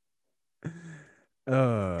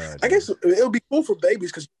 I guess it'll be cool for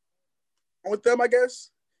babies because with them, I guess,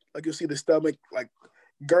 like you'll see the stomach like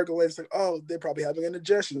gurgling. It's like, oh, they're probably having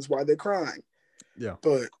indigestion. That's why they're crying. Yeah.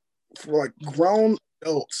 But for like grown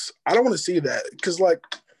adults, I don't want to see that because like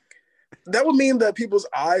that would mean that people's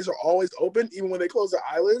eyes are always open even when they close their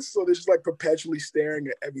eyelids. So they're just like perpetually staring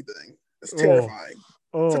at everything. It's terrifying.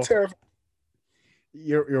 Oh. It's a terrifying.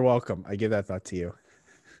 You're welcome. I give that thought to you.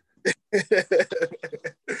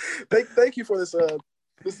 Thank you for this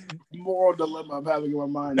moral dilemma I'm having in my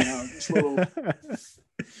mind now. This little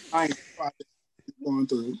going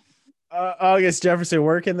through. August Jefferson,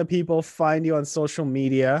 where can the people find you on social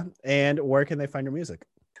media, and where can they find your music?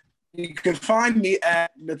 You can find me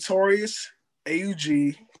at Notorious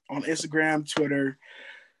AUG on Instagram, Twitter,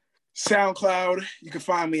 SoundCloud. You can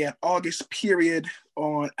find me at August Period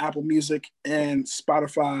on Apple Music and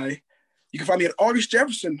Spotify. You can find me at August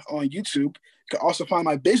Jefferson on YouTube. You can also find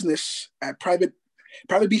my business at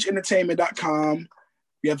privatebeachentertainment.com.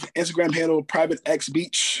 We have the Instagram handle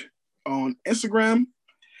PrivateXBeach on Instagram.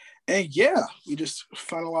 And yeah, we just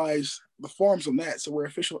finalized the forms on that. So we're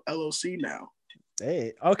official LLC now.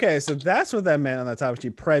 Hey, okay. So that's what that meant on the top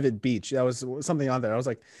sheet, Private Beach. That was something on there. I was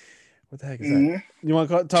like, what the heck is that? You want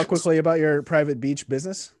to talk quickly about your Private Beach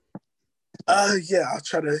business? Yeah, I'll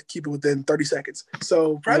try to keep it within 30 seconds.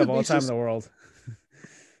 So Private Beach, all time in the world.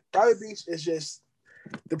 Private Beach is just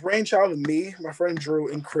the brainchild of me, my friend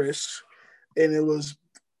Drew, and Chris. And it was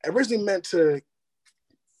originally meant to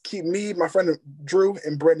keep me, my friend Drew,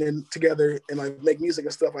 and Brendan together and like make music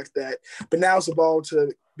and stuff like that. But now it's evolved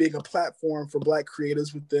to being a platform for Black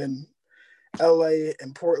creatives within LA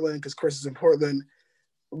and Portland, because Chris is in Portland.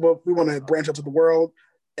 But we want to branch out to the world,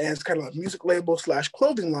 and it's kind of like a music label /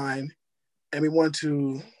 clothing line. And we want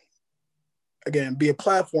to, again, be a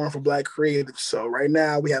platform for Black creatives. So right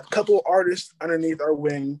now we have a couple of artists underneath our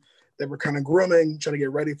wing that we're kind of grooming, trying to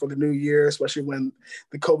get ready for the new year, especially when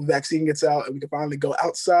the COVID vaccine gets out and we can finally go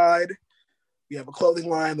outside. We have a clothing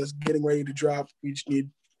line that's getting ready to drop. We just need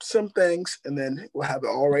some things, and then we'll have it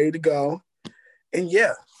all ready to go. And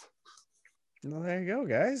yeah. Well, there you go,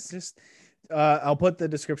 guys. Just I'll put the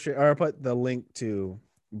description, or I'll put the link to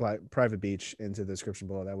Private Beach into the description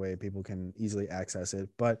below. That way people can easily access it.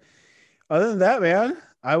 But other than that, man,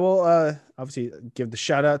 I will obviously give the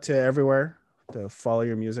shout out to everywhere to follow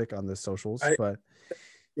your music on the socials. But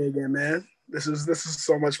yeah, man, this is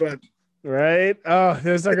so much fun. Right? Oh, it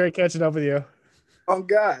was so great catching up with you. Oh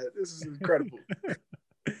God, this is incredible.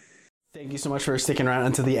 Thank you so much for sticking around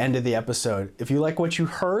until the end of the episode. If you like what you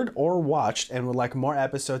heard or watched and would like more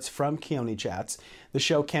episodes from Keone Chats, the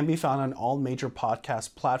show can be found on all major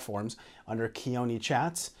podcast platforms under Keone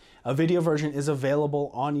Chats. A video version is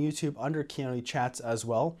available on YouTube under Keone Chats as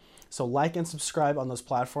well. So like and subscribe on those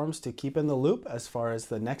platforms to keep in the loop as far as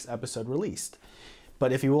the next episode released.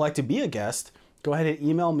 But if you would like to be a guest, go ahead and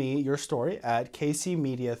email me your story at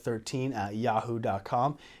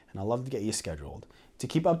kcmedia13@yahoo.com, and I'd love to get you scheduled. To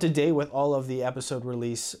keep up to date with all of the episode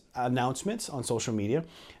release announcements on social media,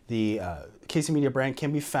 the KC Media brand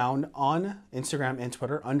can be found on Instagram and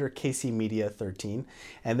Twitter under KC Media 13.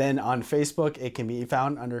 And then on Facebook, it can be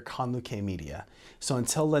found under Conluke Media. So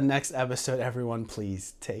until the next episode, everyone,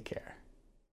 please take care.